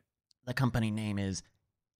 Ready. The company name is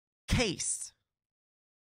Case.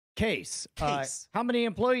 Case. Case. How many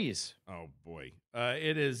employees? Oh boy,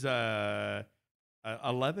 it is 11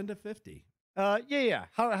 to 50. Yeah.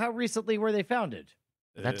 How recently were they founded?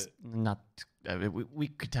 That's not. We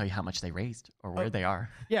could tell you how much they raised or where they are.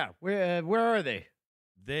 Yeah. Where are they?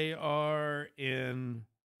 They are in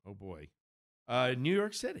New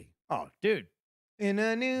York City. Oh, dude, In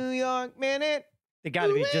a New York minute. they got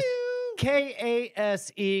to be just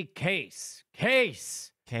Kase. Case.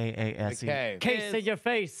 Kase. Okay. Case in your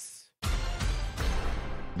face.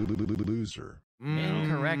 Loser.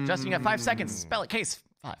 Incorrect. Justin, you got 5 seconds. Spell it. Case.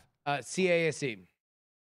 5. CASE.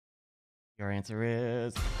 Your answer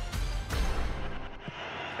is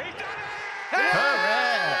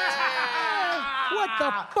What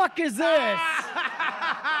the fuck is this?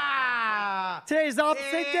 Today's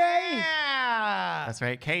opposite day? that's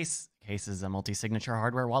right. Case. Case is a multi-signature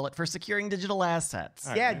hardware wallet for securing digital assets.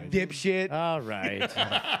 Yeah, dipshit. All right.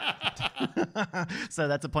 So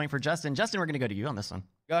that's a point for Justin. Justin, we're going to go to you on this one.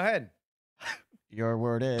 Go ahead. Your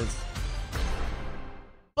word is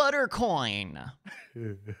Buttercoin.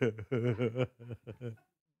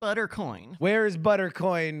 Buttercoin. Where is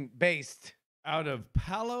Buttercoin based? Out of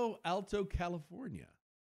Palo Alto, California.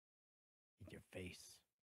 In your face.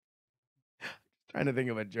 Trying to think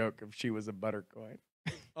of a joke if she was a Buttercoin.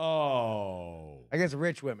 Oh. I guess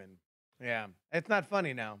rich women. Yeah. It's not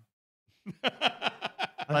funny now.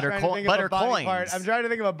 Buttercoins. I'm trying to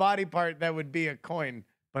think of a body part that would be a coin.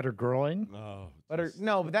 Butter groin? Oh.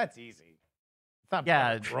 No, but that's easy. It's not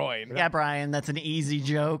Yeah, groin. Yeah, Brian, that's an easy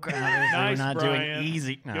joke. Obviously, Nice, we're not Brian. doing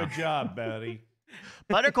easy. No. Good job, Betty.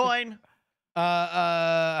 Buttercoin.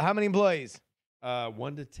 How many employees?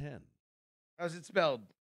 1 to 10. How's it spelled?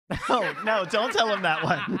 Oh, no, don't tell him that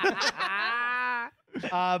one.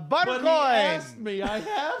 Buttercoin. me. I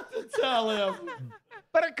have to tell him.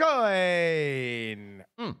 Buttercoin.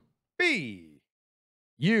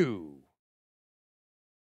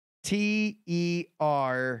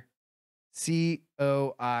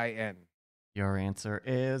 BUTERCOIN. Your answer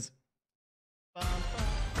is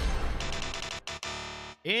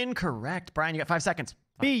incorrect. Brian, you got 5 seconds.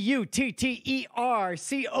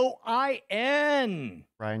 BUTTERCOIN.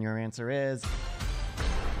 Brian, your answer is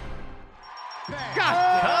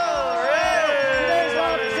Today's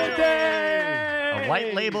opposite day. a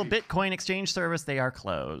white label Bitcoin exchange service. They are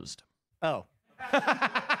closed. Oh.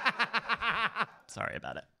 Sorry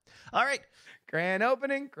about it. All right. Grand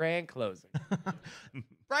opening, grand closing.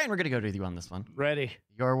 Brian, we're going to go to you on this one. Ready.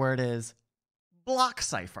 Your word is block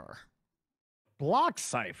cipher. Block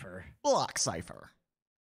cipher. Block cipher.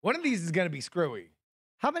 One of these is going to be screwy.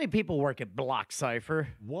 How many people work at Block Cipher?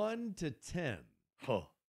 1 to 10. Oh.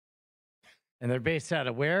 And they're based out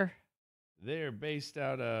of where? They're based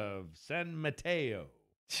out of San Mateo.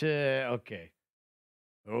 Okay.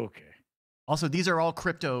 Also, these are all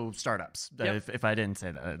crypto startups. Yep. If I didn't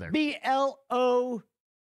say that. They're-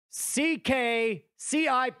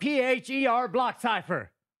 BLOCKCIPHER Block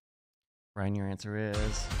Cipher. Brian, your answer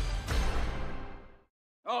is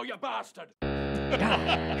Oh, you bastard.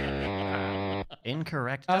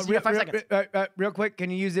 incorrect. Justin, you got 5 seconds. Real quick, can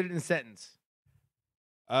you use it in a sentence?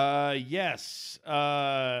 Yes.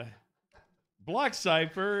 Block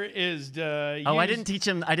cipher is I didn't teach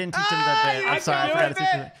him. I didn't teach him the bit. I'm sorry. I forgot to teach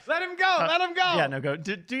him. Let him go. Let him go. Yeah, no, go.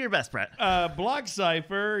 Do your best, Brett. Block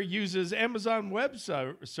cipher uses Amazon Web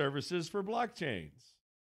Services for blockchains.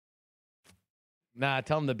 Nah,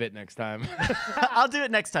 tell him the bit next time. I'll do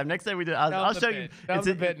it next time. Next time we do it, I'll show you. Tell him It's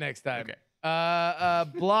the a- bit next time.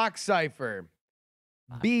 Okay. Block cipher.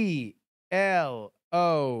 BLOCKCYPHER.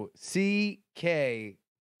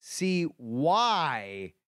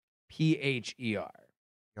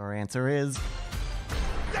 Your answer is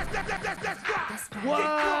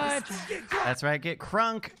What? that's right. Get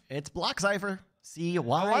crunk. It's block cipher.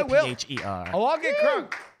 CYPHER. Oh, I'll get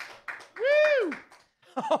crunk. Woo!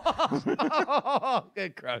 Oh,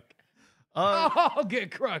 get crunk. Oh,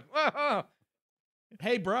 get crunk.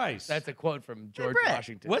 Hey, Bryce. That's a quote from George Brett,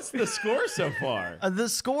 Washington. What's the score so far? The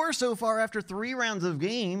score so far after 3 rounds of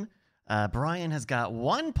game, Brian has got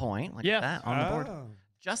 1 point, like that, on the board.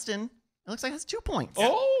 Justin, it looks like has 2 points.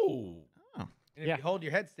 Oh. And if you hold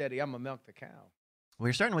your head steady, I'm gonna milk the cow.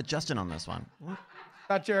 We're starting with Justin on this one.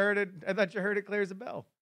 Thought you heard it. I thought you heard it clear as a bell.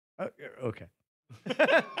 Okay.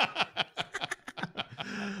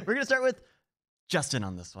 We're going to start with Justin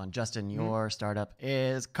on this one. Justin, your startup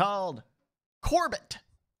is called Corbett.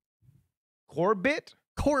 Corbett?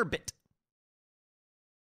 Corbett.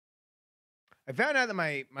 I found out that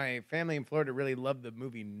my family in Florida really loved the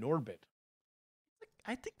movie Norbit.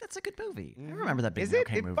 I think that's a good movie. I remember that being Is an it?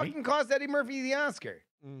 okay It movie. fucking cost Eddie Murphy the Oscar.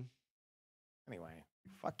 Anyway,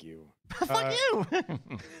 fuck you. Fuck you.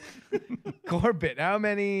 Corbett, how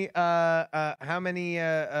many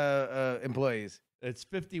employees? It's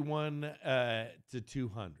 51 to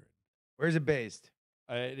 200. Where's it based?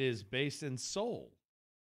 It is based in Seoul.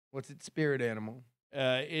 What's its spirit animal?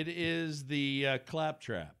 It is the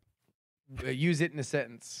claptrap. Use it in a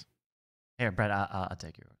sentence. Here, Brett, I'll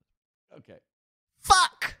take yours. Okay.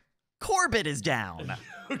 Fuck! Corbett is down.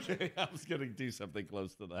 Okay, I was going to do something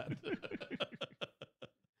close to that.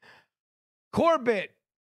 Corbett.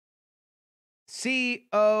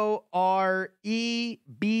 Corebit.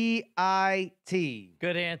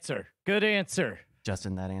 Good answer. Good answer.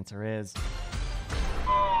 Justin, that answer is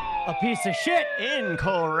A piece of shit.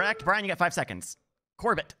 incorrect. Brian, you got 5 seconds.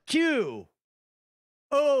 Corbett. Corebit.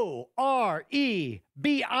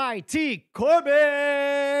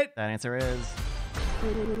 Corbett. That answer is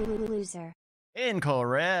Loser.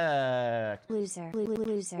 incorrect. Loser.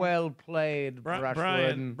 Loser. Well played,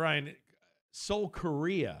 Brushwood. Brian, Seoul,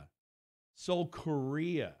 Korea. Seoul,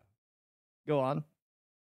 Korea. Go on.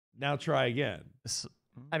 Now try again.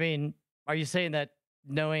 I mean, are you saying that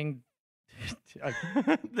knowing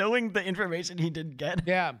Knowing the information he didn't get.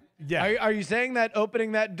 Yeah. Yeah. Are you saying that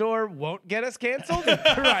opening that door won't get us canceled?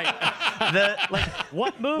 right? Like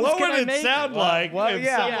What moves What can would I it make? sound like? well, if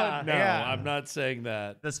yeah. someone- No, Yeah. I'm not saying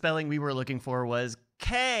that. the spelling we were looking for was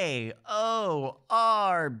Korbit.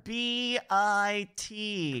 Orbit.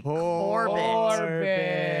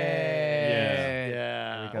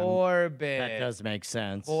 Yeah. Orbit. That does make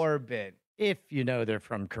sense. Orbit. If you know they're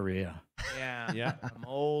from Korea. Yeah. Yeah. From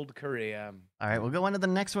old Korea. All right, we'll go on to the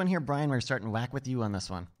next one here, Brian. We're starting whack with you on this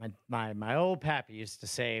one. My old pappy used to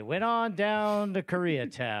say, went on down to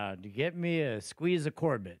Koreatown to get me a squeeze of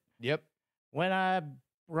Corbett. Yep. When I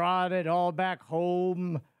brought it all back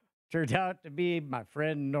home, turned out to be my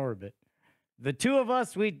friend Norbit. The two of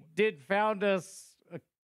us, we did found us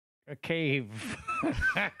a cave.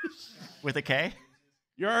 With a K?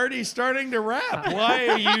 You're already starting to rap. Why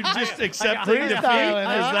are you just accepting defeat? freestyling,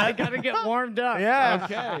 huh? I gotta get warmed up. Yeah.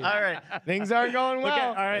 Okay. All right. Things aren't going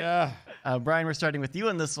well. Okay, all right. Yeah. Brian, we're starting with you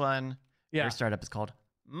on this one. Yeah. Your startup is called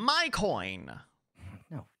My Coin.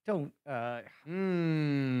 No, don't.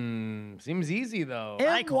 Seems easy though.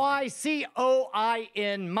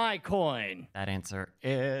 MYCOIN, my coin. That answer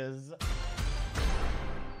is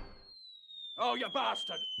Oh, you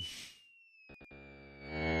bastard.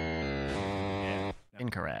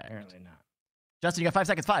 incorrect. Apparently not. Justin, you got 5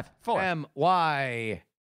 seconds. 5, 4.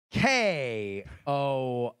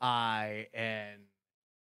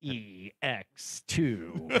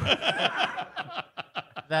 EX2.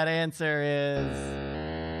 That answer is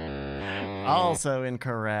also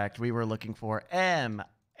incorrect. We were looking for MAICOIN.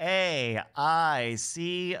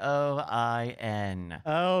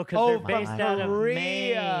 Oh, because Oh, they're from based out of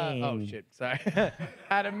Korea. Maine. Oh shit, sorry.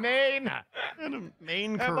 Out of Maine.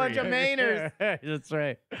 Main A bunch of Mainers. That's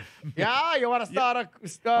right. Yeah, you want to start a yeah.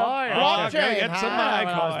 blockchain? Get some huh? When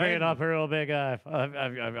I was coin. bringing up a real big,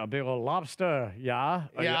 a big old lobster. Yeah.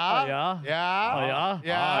 Yeah. Yeah. Yeah. Oh, yeah?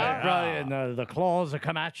 Yeah. Right, and the claws will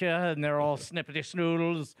come at you, and they're all snippety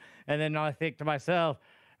snoodles. And then I think to myself,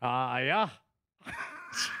 yeah.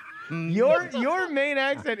 Your main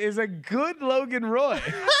accent is a good Logan Roy.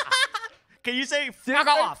 Can you say Just fuck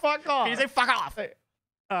say off? Fuck off. Can you say fuck off?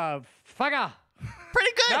 Fucker.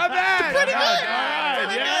 Pretty good. Not bad. Pretty Not good. bad.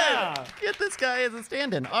 Pretty Yeah. good. Get this guy as a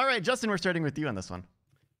stand-in. All right, Justin, we're starting with you on this one.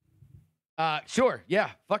 Sure.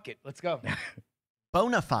 Yeah. Fuck it. Let's go.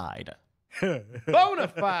 Bonafide.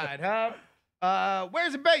 Bonafide, huh?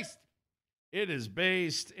 Where's it based? It is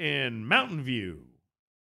based in Mountain View.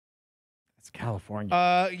 It's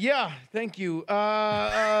California. Yeah. Thank you.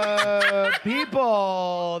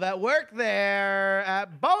 People that work there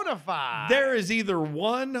at Bonafide. There is either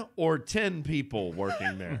 1 or 10 people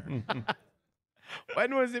working there.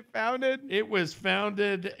 When was it founded? It was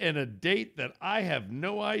founded in a date that I have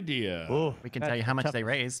no idea. We can tell you how much they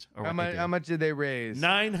raised. Or How what they much? do. How much did they raise?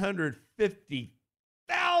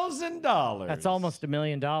 $950,000. That's almost $1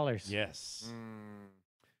 million. Yes.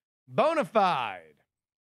 Bonafide.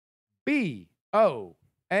 BONAFYDE.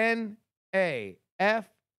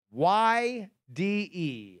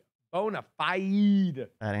 Bonafide.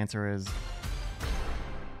 That answer is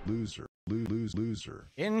Loser. Loser.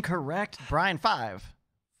 incorrect. Brian, 5,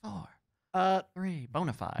 4, 3.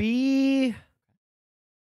 Bonafide.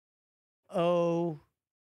 BONEFIDE.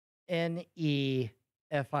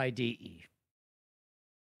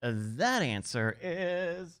 That answer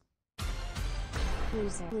is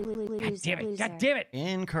Loser. Loser. Damn it! Loser. God damn it!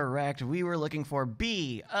 Incorrect. We were looking for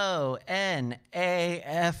BONAFIDE.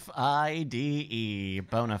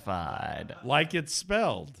 Bona fide. Like it's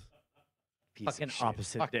spelled. Piece of Fucking shit.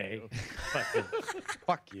 opposite Fuck day. you. Fucking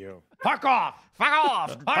Fuck you. fuck off! Fuck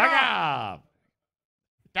off! Fuck off!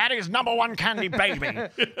 Daddy's number one candy baby. Who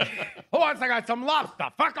wants to got some lobster?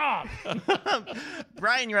 Fuck off.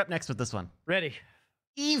 Brian, you're up next with this one. Ready?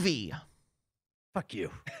 Evie. Fuck you.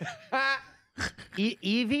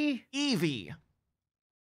 Evie? Evie.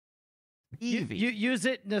 Evie. You use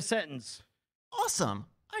it in a sentence. Awesome.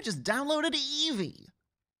 I just downloaded Evie.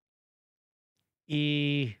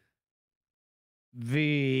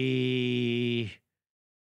 V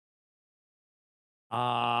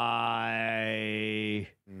I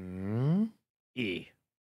E.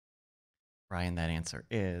 Brian, that answer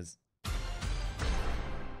is.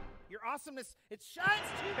 Your awesomeness, it shines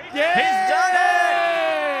to you. He's done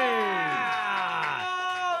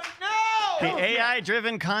Oh, no. The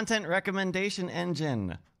AI-driven content recommendation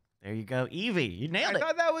engine. There you go, Evie. You nailed I it.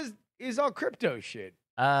 thought that was all crypto shit.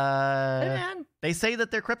 Hey, man. They say that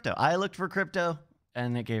they're crypto. I looked for crypto,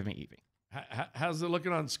 and it gave me Evie. How's it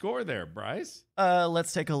looking on score there, Bryce?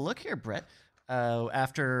 Let's take a look here, Brett.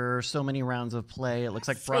 After so many rounds of play, it looks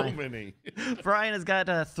like So Brian. many. Brian has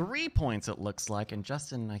got 3 points. It looks like, and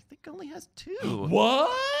Justin, I think, only has 2. What?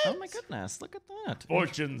 Oh my goodness! Look at that.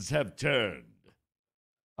 Fortunes have turned.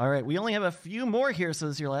 All right, we only have a few more here, so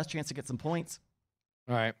this is your last chance to get some points.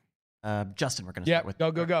 All right. Justin, we're gonna Yeah. start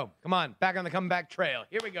with Go. Come on. Back on the comeback trail.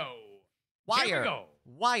 Here we go. Wire. Here we go.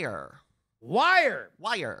 Wire. Wire.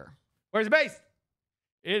 Where's it based?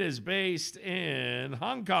 It is based in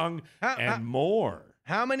Hong Kong How- and more.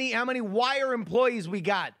 How many Wire employees we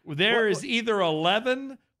got? There is either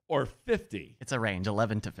 11 or 50. It's a range,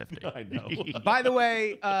 11 to 50. I know. By the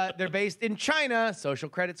way, they're based in China. Social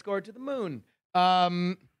credit score to the moon.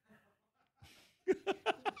 Let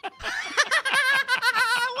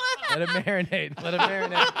it marinate.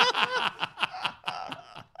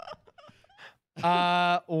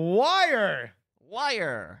 Wire.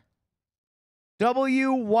 Wire.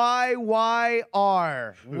 WYYR.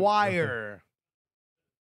 Wire.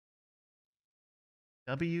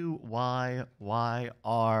 WYYR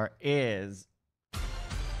is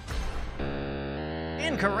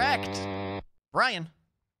incorrect. Brian.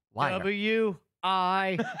 Wire.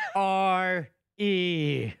 WIRE.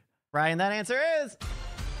 Brian, that answer is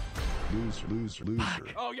Loser.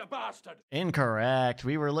 Oh, you bastard. incorrect.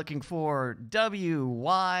 We were looking for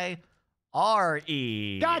WYRE.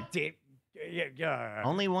 God damn. Yeah.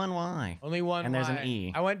 Only one Y. Only one And there's an Y.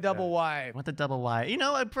 E. I went double Y. I want the double Y. You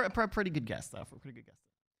know, a pretty good guess, though. Pretty good guess.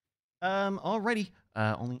 Alrighty.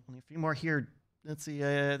 Only a few more here. Let's see.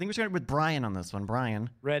 I think we're starting with Brian on this one. Brian,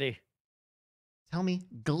 Ready? tell me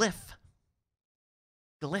glyph.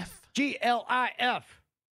 Glyph. GLIF.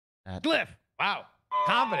 Glyph. Wow.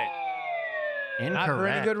 Confident. Not for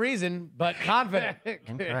any Incorrect. good reason, but confident.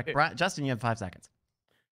 Incorrect. Justin, you have 5 seconds.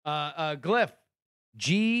 Glyph.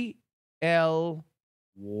 GLYFE.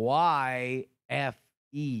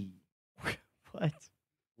 What?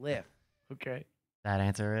 Glyph. Okay. That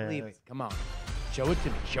answer is Believe it. Come on. Show it to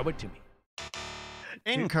me.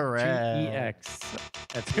 incorrect. 2EX.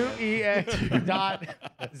 That's 2EX dot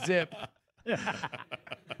zip.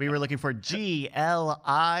 We were looking for GLIPH.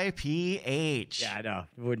 Yeah, I know.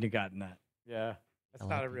 Wouldn't have gotten that. Yeah. That's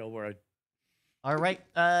not a real word. All right.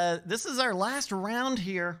 This is our last round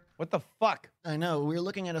here. What the fuck? I know. We're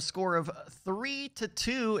looking at a score of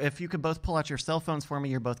 3-2. If you could both pull out your cell phones for me,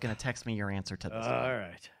 you're both going to text me your answer to this. All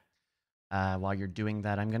right. While you're doing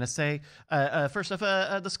that, I'm going to say, first off,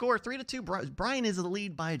 the score 3-2. Brian is the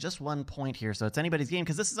lead by just 1 point here, so it's anybody's game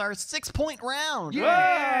because this is our 6-point round.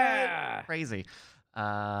 Yeah. Crazy.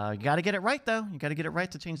 You got to get it right, though. You got to get it right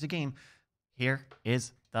to change the game. Here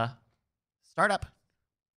is the startup.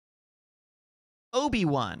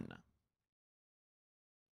 Obi-Wan.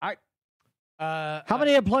 How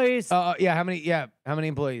many employees? How many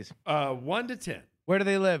employees? 1 to 10. Where do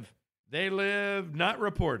they live? They live not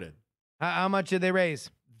reported. How much did they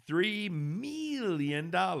raise? $3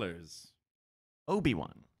 million.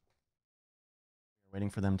 Obi-Wan. We're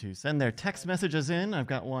waiting for them to send their text messages in. I've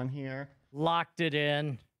got one here. Locked it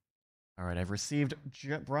in. All right, I've received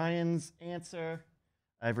Brian's answer.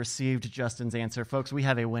 I've received Justin's answer. Folks, we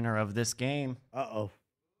have a winner of this game. Uh-oh.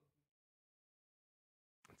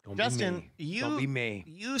 It's gonna Justin, It's gonna be me.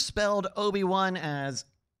 you spelled Obi-Wan as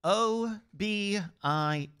O-B-I-E,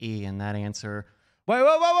 and that answer...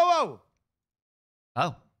 Whoa!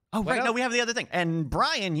 Oh, What right, no, else? we have the other thing. And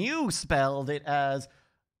Brian, you spelled it as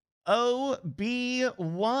O-B-1.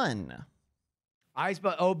 I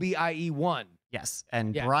spelled OBIE1. Yes,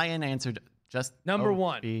 and Yeah. Brian answered just Number O,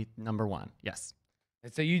 one. B, number one. Yes.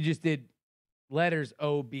 And so you just did letters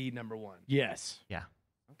O, B, number 1. Yes. Yeah.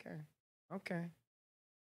 Okay.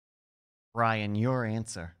 Brian, your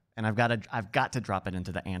answer. And I've got to drop it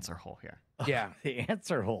into the answer hole here. Yeah. The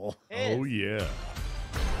answer hole. Oh, yeah.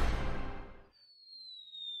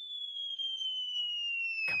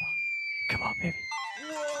 Come on, baby.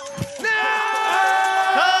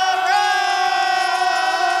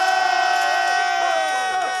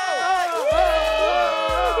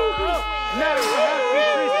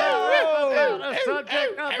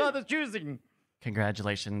 Subject of others choosing.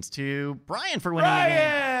 Congratulations to Brian for winning the game.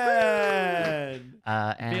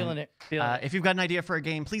 And, Feeling it. If you've got an idea for a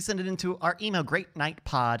game, please send it into our email,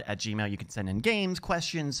 greatnightpod@gmail. You can send in games,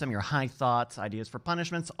 questions, some of your high thoughts, ideas for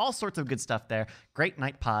punishments, all sorts of good stuff there.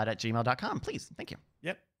 greatnightpod@gmail.com. Please. Thank you.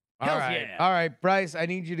 Yep. All right. yeah. All right, Bryce, I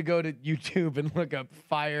need you to go to YouTube and look up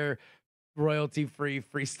Fire royalty-free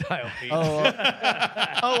freestyle beats.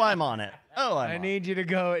 Oh, I'm on it. I need you to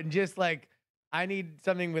go and just like, I need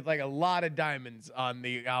something with like a lot of diamonds on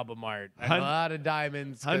the album art. Like, a lot of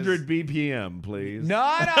diamonds. 100 BPM, please.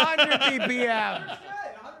 Not 100 BPM.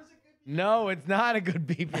 No, it's not a good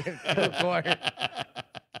BPM.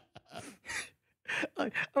 I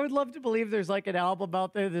would love to believe there's like an album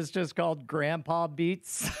out there that's just called Grandpa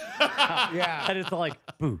Beats. Yeah. And it's like,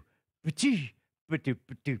 boo, ba-chee, ba-doo,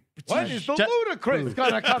 ba-doo, ba-chee. When is the Ludacris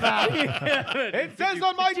gonna come out? It says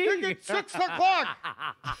on my ticket 6 o'clock.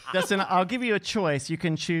 Justin, I'll give you a choice. You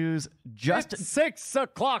can choose just... It's 6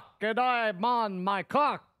 o'clock and I'm on my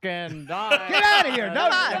cock and I... Get out of here. No,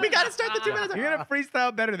 Come on, we got to start the 2 minutes. You're gonna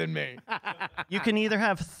freestyle better than me. You can either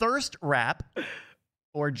have thirst rap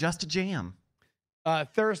or just jam.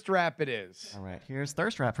 Thirst rap it is. All right, here's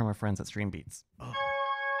thirst rap from our friends at Stream Beats.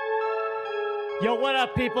 Yo, what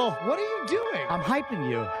up, people? What are you doing? I'm hyping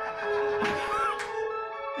you.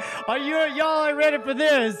 Are y'all ready for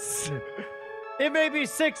this? It may be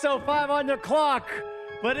 6:05 on your clock,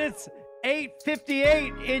 but it's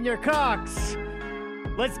 8:58 in your cocks.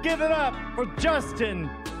 Let's give it up for Justin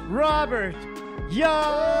Robert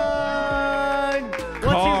Young.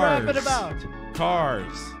 What's he rapping about?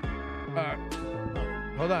 Cars.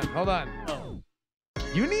 Hold on.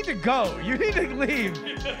 You need to go. You need to leave.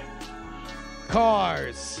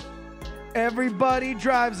 Cars. Everybody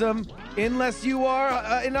drives them unless you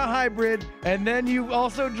are in a hybrid, and then you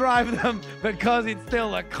also drive them because it's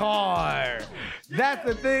still a car. That's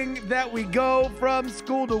the thing that we go from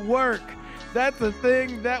school to work. That's the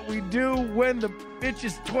thing that we do when the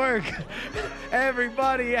bitches twerk.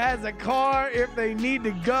 Everybody has a car if they need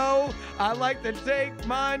to go. I like to take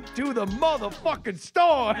mine to the motherfucking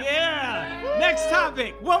store. Yeah. Next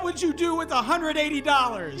topic. What would you do with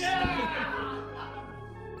 $180?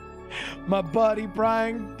 My buddy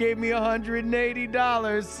Brian gave me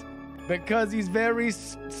 $180 because he's very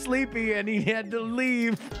sleepy and he had to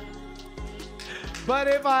leave. But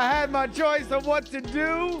if I had my choice of what to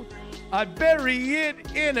do, I'd bury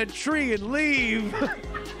it in a tree and leave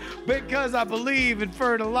because I believe in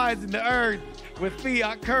fertilizing the earth with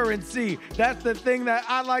fiat currency. That's the thing that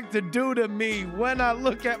I like to do to me when I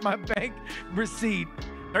look at my bank receipt.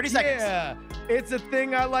 30 seconds. Yeah, it's a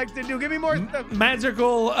thing I like to do. Give me more stuff.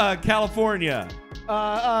 Magical California.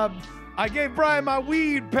 I gave Brian my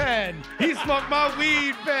weed pen. He smoked my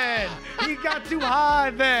weed pen. He got too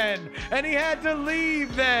high then, and he had to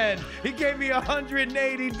leave then. He gave me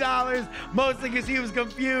 $180, mostly because he was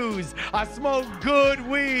confused. I smoke good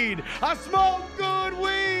weed. I smoke good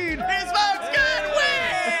weed. He smokes good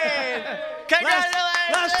weed! Congratulations!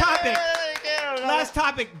 Last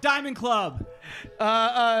topic. Diamond Club.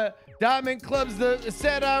 Diamond Club's the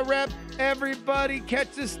set I rep. Everybody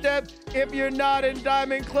catch a step. If you're not in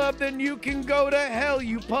Diamond Club, then you can go to hell,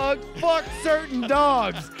 you pug. Fuck certain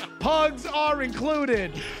dogs. Pugs are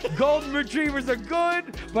included. Golden retrievers are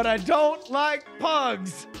good, but I don't like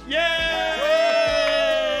pugs. Yay!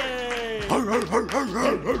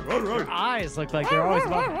 Your eyes look like they're always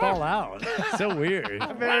about to fall out. So weird.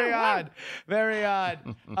 Very odd. Very odd.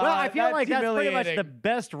 Well, I feel like that's pretty much humiliating. the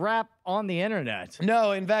best rap on the internet.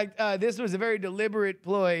 No, in fact, this was a very deliberate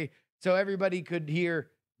ploy so everybody could hear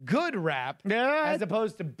good rap as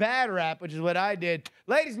opposed to bad rap, which is what I did.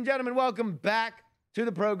 Ladies and gentlemen, welcome back to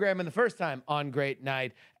the program and the first time on Great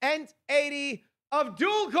Night. Ent 80 of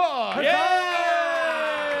Dual Core. Yay!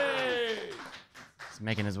 He's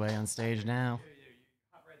making his way on stage now.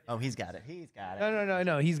 Oh, he's got it. He's got it.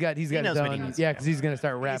 No. He's got knows his what he own. needs Yeah, to because he's gonna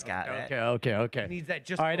start He's rapping. got it. Okay. He needs that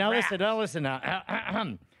just. All right, for now rap. listen.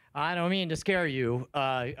 I don't mean to scare you,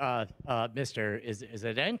 Mister. Is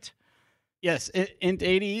it Ent? Yes, Int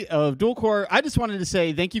 80 of Dual Core. I just wanted to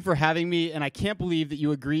say thank you for having me, and I can't believe that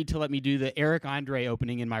you agreed to let me do the Eric Andre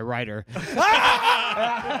opening in my writer.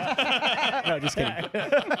 No, just kidding.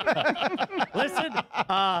 Listen,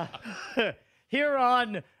 here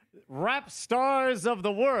on Rap Stars of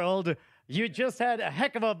the World, you just had a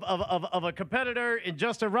heck of a competitor in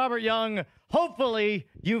Justin Robert Young. Hopefully,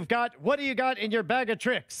 what do you got in your bag of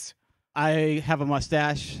tricks? I have a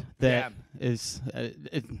mustache that is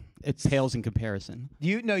it pales in comparison.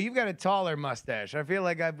 You've got a taller mustache. I feel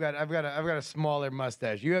like I've got a smaller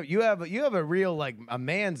mustache. You have a real like a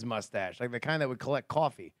man's mustache, like the kind that would collect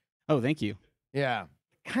coffee. Oh, thank you. Yeah.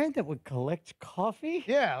 Kind that would collect coffee?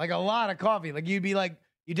 Yeah, like a lot of coffee. Like you'd be like,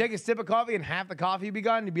 you take a sip of coffee and half the coffee would be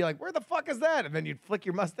gone. And you'd be like, where the fuck is that? And then you'd flick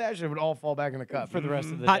your mustache and it would all fall back in the cup For the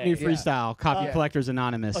rest of the Hot day. new freestyle, Copy Collectors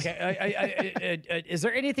Anonymous. Okay, is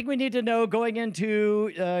there anything we need to know going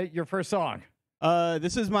into your first song?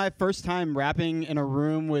 This is my first time rapping in a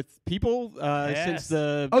room with people since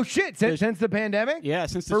the since the pandemic. Yeah,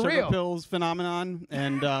 since the For sugar real? pills phenomenon,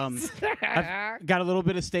 and I've got a little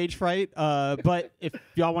bit of stage fright. But if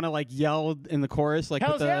y'all want to like yell in the chorus, like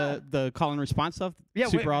with the call and response stuff,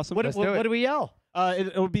 super awesome. What do we yell?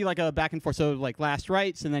 It would be like a back and forth. So like last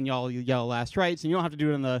rights, and then y'all yell last rights, and you don't have to do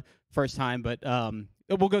it on the first time, but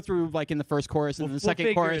we'll go through like in the first chorus, and then the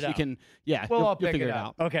second chorus you can We'll all you'll pick figure it it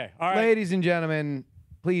out. out. Okay, all right. Ladies and gentlemen,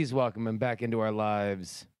 please welcome him back into our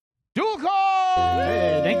lives. Dual Core!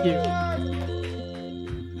 Hey, thank you.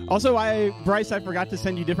 Also, Bryce, I forgot to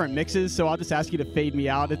send you different mixes, so I'll just ask you to fade me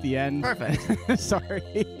out at the end. Perfect.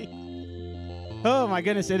 Sorry. Oh my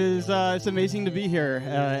goodness, it's amazing to be here,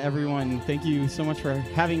 everyone. Thank you so much for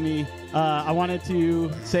having me. I wanted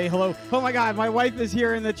to say hello. Oh my God, my wife is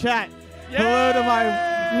here in the chat. Yay! Hello to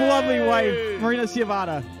my lovely wife, Marina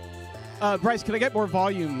Ciavata. Bryce, can I get more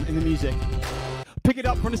volume in the music? Pick it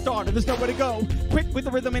up from the start, and there's nowhere to go. Quick with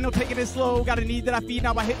the rhythm, ain't no taking it slow. Got a need that I feed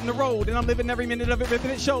now by hitting the road, and I'm living every minute of it,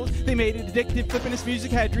 ripping it shows. They made it addictive, flipping this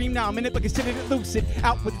music. Had a dream now, I'm in it, but considered it lucid.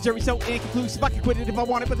 Out with the jury so inconclusive, I can quit it if I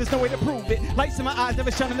want it, but there's no way to prove it. Lights in my eyes,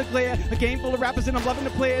 never shunning the glare. A game full of rappers, and I'm loving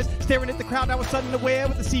the players. Staring at the crowd, I was suddenly aware,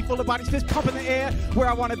 with a sea full of bodies, fist pumping the air. Where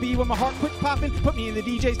I want to be, when my heart quits popping. Put me in the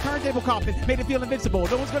DJ's turntable coffin, made it feel invincible.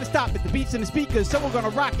 No one's gonna stop it. The beats and the speakers, so we're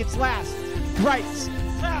gonna rock its last. Rights.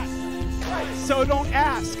 So don't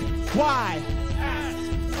ask why.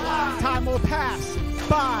 Time will pass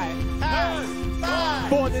by.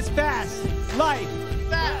 For this fast life.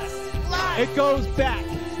 It goes back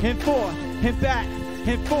and forth and back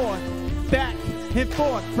and forth, back and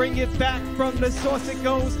forth. Bring it back from the source. It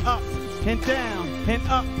goes up and down and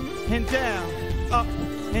up and down, up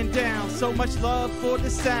and down. So much love for the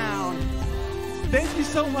sound. Thank you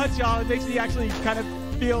so much, y'all. It makes me actually kind of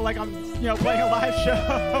feel like I'm playing a live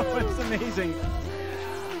show. It's amazing.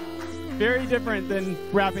 Very different than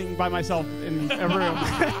rapping by myself in a room.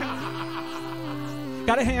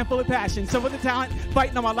 Got a handful of passion, some of the talent,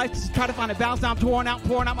 fighting on my life to try to find a balance. Now I'm pouring out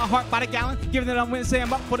my heart by the gallon. Given that I'm winning, say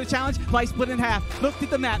I'm up for the challenge. Life split in half. Looked at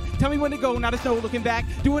the map. Tell me when to go. Now there's no looking back.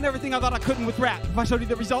 Doing everything I thought I couldn't with rap. If I showed you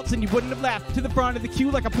the results, then you wouldn't have laughed. To the front of the queue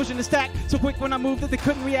like I'm pushing the stack. So quick when I moved that they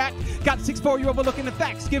couldn't react. Got 6'4", you're overlooking the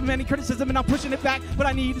facts. Give him any criticism and I'm pushing it back. What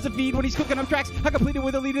I need is a feed when he's cooking up tracks. I completed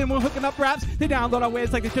with a lead and we're hooking up raps. They download our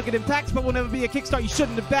ways like they took it in tax, but will never be a kickstart. You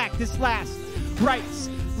shouldn't have backed this last. Rights.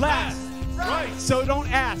 Last. Right. So don't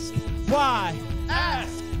ask why.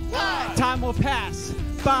 Ask why. Time will pass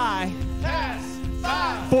by. Pass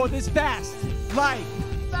by. For this fast life.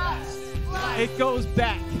 Fast life. It goes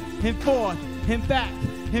back and forth and back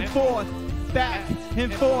and forth, back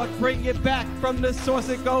and forth. Bring it back from the source.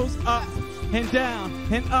 It goes up and down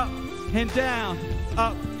and up and down,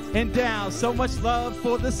 up and down. So much love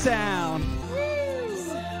for the sound.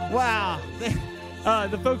 Wow.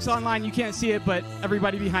 The folks online, you can't see it, but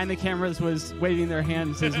everybody behind the cameras was waving their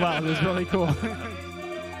hands as well. It was really cool.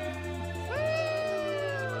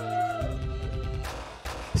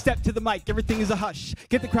 Step to the mic, everything is a hush.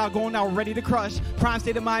 Get the crowd going now, we're ready to crush. Prime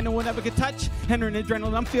state of mind, no one ever could touch. Entering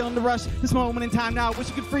adrenaline, I'm feeling the rush. This moment in time now, I wish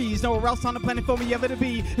you could freeze. Nowhere else on the planet for me ever to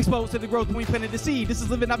be. Exposed to the growth when we planted the seed. This is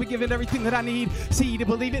living, I've been given everything that I need. See to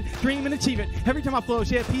believe it, dream and achieve it. Every time I flow,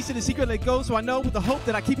 share a piece of the secret, let go. So I know with the hope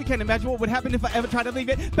that I keep it, can't imagine what would happen if I ever try to leave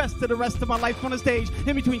it. Best of the rest of my life on the stage.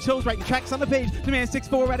 In between shows, writing tracks on the page. The man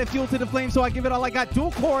 6'4", added fuel to the flame, so I give it all I got.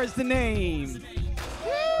 Dual Core is the name.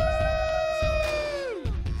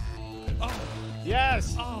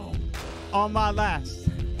 Yes. Oh. On my last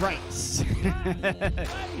rights.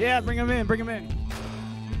 Yeah, bring him in, bring him in.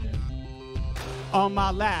 On my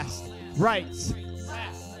last rights.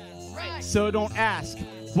 So don't ask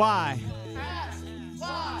why.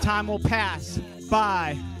 Time will pass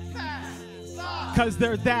by. 'cause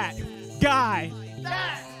they're that guy.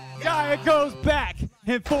 That guy that goes back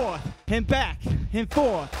and forth and back and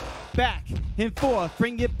forth, back and forth.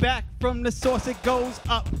 Bring it back from the source. It goes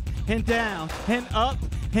up and down and up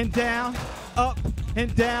and down, up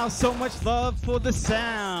and down. So much love for the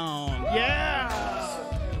sound. Yeah.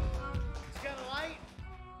 Got a light?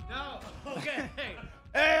 No. Okay.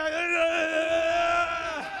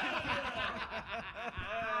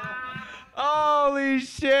 Holy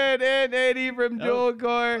shit, and Eddie from Dual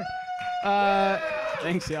Core.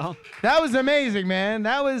 Thanks, y'all. That was amazing, man.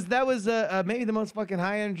 That was maybe the most fucking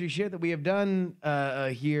high energy shit that we have done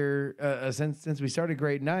here since we started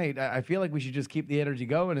Great Night. I feel like we should just keep the energy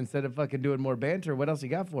going instead of fucking doing more banter. What else you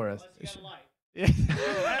got for us?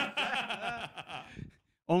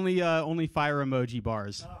 Only fire emoji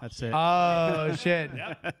bars. That's it. Oh shit.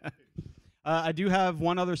 I do have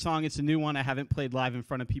one other song. It's a new one. I haven't played live in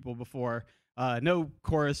front of people before. No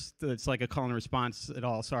chorus. It's like a call and response at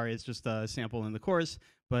all. Sorry, it's just a sample in the chorus.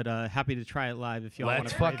 But happy to try it live if y'all want to.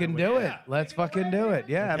 Let's fucking do it. Let's fucking do it.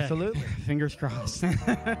 Yeah, Okay. absolutely. Fingers crossed.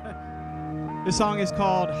 This song is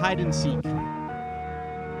called Hide and Seek.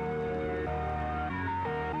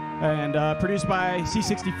 And produced by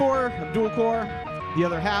C64 of Dual Core, the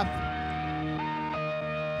other half.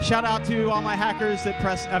 Shout out to all my hackers that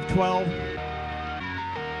press F12.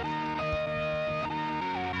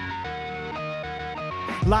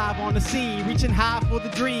 Live on the scene, reaching high for the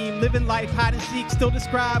dream, living life hide and seek, still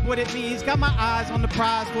describe what it means. Got my eyes on the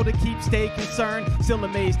prize for the keep, stay concerned. Still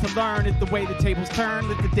amazed to learn it the way the tables turn,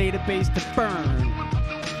 let the database to burn.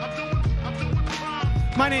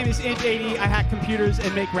 My name is Inch80, I hack computers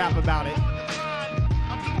and make rap about it.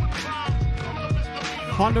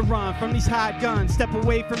 On the run from these hide guns, step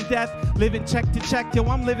away from death, living check to check, yo,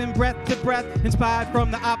 I'm living breath to breath, inspired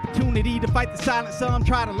from the opportunity to fight the silence. Some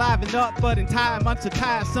try to liven up, but in time, months are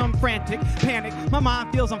tiresome, frantic, panic, my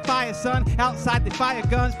mind feels on fire, son, outside the fire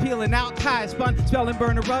guns, peeling out, tires spun, spelling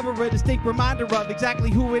burner rubber, a distinct reminder of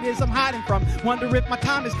exactly who it is I'm hiding from, wonder if my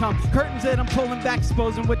time has come, curtains that I'm pulling back,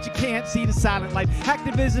 exposing what you can't see, the silent life,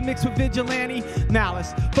 activism mixed with vigilante,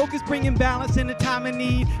 malice, focus bringing balance in the time of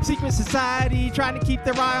need, secret society, trying to keep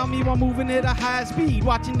their eye on me while moving at a high speed,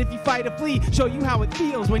 watching if you fight or flee, show you how it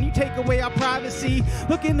feels when you take away our privacy,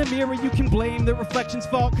 look in the mirror, you can blame the reflections,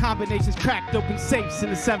 fault combinations, cracked open safes in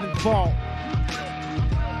the 7th vault.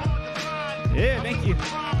 Yeah, thank you.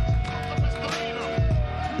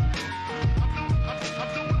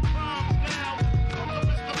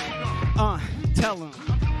 Tell them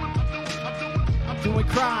doing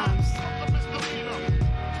crimes.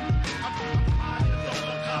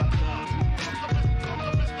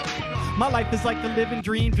 My life is like the living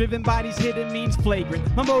dream, driven by these hidden means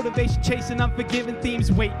flagrant. My motivation chasing unforgiving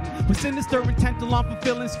themes, waiting with sinister intent along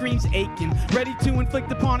fulfilling screams aching, ready to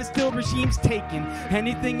inflict upon it still regimes taken.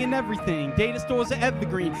 Anything and everything, data stores are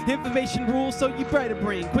evergreen, information rules so you better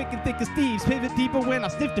bring. Quick and thick as thieves, pivot deeper when I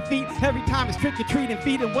sniff defeat. Every time it's trick or treat and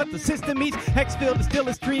feeding what the system eats. Hexfield is still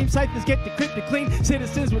a stream, ciphers get decrypted clean.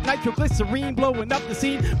 Citizens with nitroglycerine blowing up the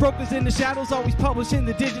scene. Brokers in the shadows always publishing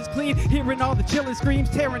the digits clean. Hearing all the chilling screams,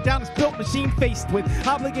 tearing down this built machine faced with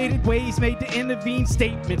obligated ways made to intervene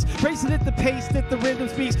statements, racing at the pace that the rhythm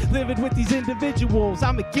speaks, living with these individuals.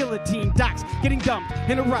 I'm a guillotine, docs getting dumped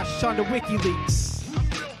in a rush onto WikiLeaks.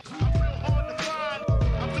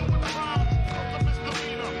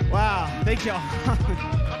 Wow, thank y'all.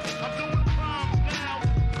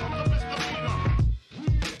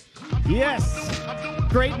 Yes,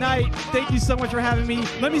 great night. Thank you so much for having me.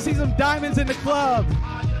 Let me see some diamonds in the club.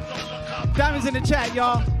 Diamonds in the chat,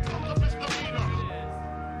 y'all.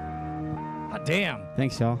 God damn.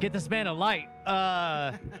 Thanks, y'all. Get this man a light.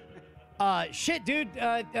 Shit, dude.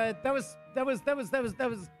 That was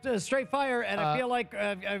straight fire, and I feel like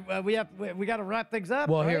we got to wrap things up.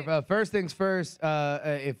 Well, right? here, first things first.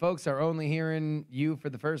 If folks are only hearing you for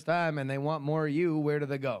the first time and they want more of you, where do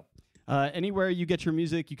they go? Anywhere you get your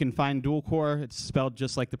music, you can find Dual Core. It's spelled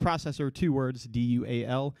just like the processor, 2 words,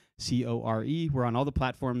 DUALCORE. We're on all the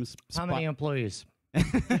platforms. How many employees?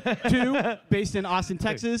 2, based in Austin,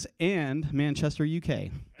 Texas, and Manchester, UK.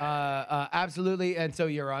 Absolutely. And so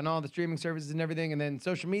you're on all the streaming services and everything, and then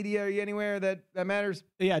social media. Are you anywhere that matters?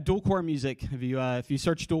 Yeah, Dual Core Music. If you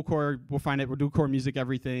search Dual Core, we'll find it. We're Dual Core Music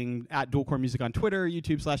everything, at Dual Core Music on Twitter,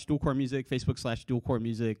 YouTube/Dual Core Music, Facebook /Dual Core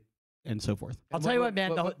Music, and so forth. I'll tell you what,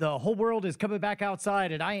 man, the whole world is coming back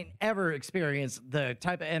outside, and I ain't ever experienced the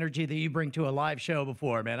type of energy that you bring to a live show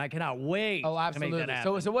before, man. I cannot wait Oh, to absolutely. make that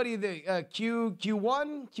happen. So what do you think?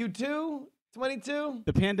 Q1, Q2? 22?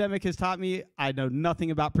 The pandemic has taught me I know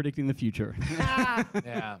nothing about predicting the future.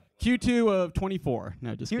 Yeah. Q2 of 24.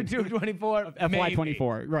 No, just Q2 of 24?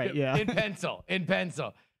 FY24. Right, yeah. In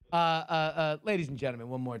pencil. Ladies and gentlemen,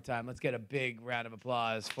 one more time. Let's get a big round of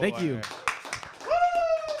applause for... Thank you.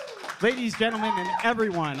 Ladies, gentlemen, and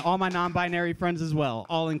everyone, all my non-binary friends as well,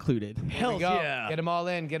 all included. Hell yeah. Get them all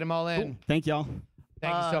in. Cool. Thank y'all.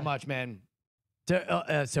 Thank you so much, man.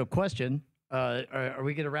 So question. Are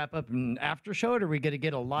we going to wrap up an after show, or are we going to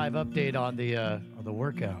get a live update on the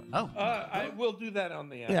workout? I will do that on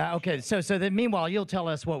the app. Yeah, okay. So then meanwhile, you'll tell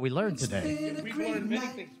us what we learned today. We've learned many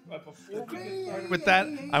things. Before we get started with that,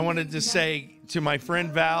 I wanted to say to my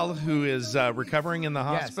friend Val, who is recovering in the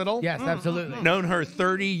hospital. Yes, absolutely. Known her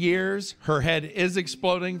 30 years. Her head is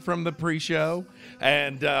exploding from the pre-show.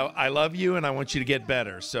 And I love you, and I want you to get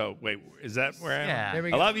better. So, wait, is that where I am? Yeah. There we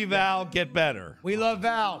I go. love you, Val. Get better. We love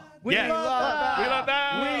Val. We Yes. love Val. We love Val.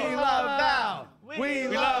 We love Val. We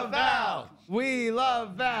love Val. We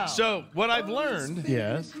love Val. So, what I've learned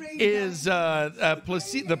Yes. is the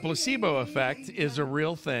placebo effect is a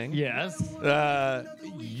real thing. Yes.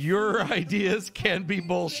 Your ideas can be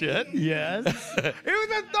bullshit. Yes. it was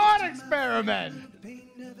a thought experiment.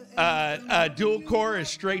 Dual core is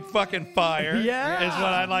straight fucking fire. Yeah. Is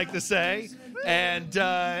what I like to say. And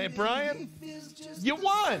Brian, you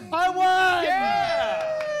won. I won!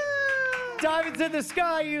 Yeah. Diamonds in the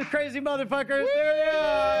sky, you crazy motherfuckers. There they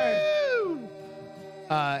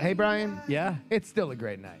are. Hey, Brian. Yeah. It's still a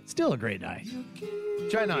great night. Still a great night.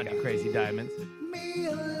 Try not you crazy diamonds. Me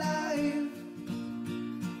alive.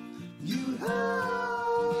 You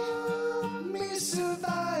help me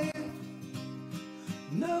survive.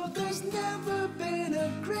 No, there's never been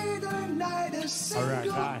a greater night, a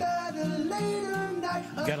single bye. better later night.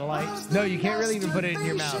 Got a light? No, you can't really even put it in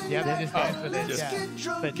your mouth. You have to just dance with it. just-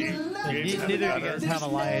 Yeah. But neither of you guys have a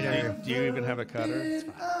light or... Do you even have a cutter?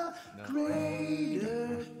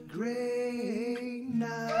 Greater, great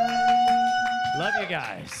night. Love you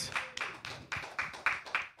guys.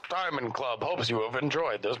 Diamond Club hopes you have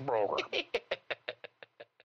enjoyed this program.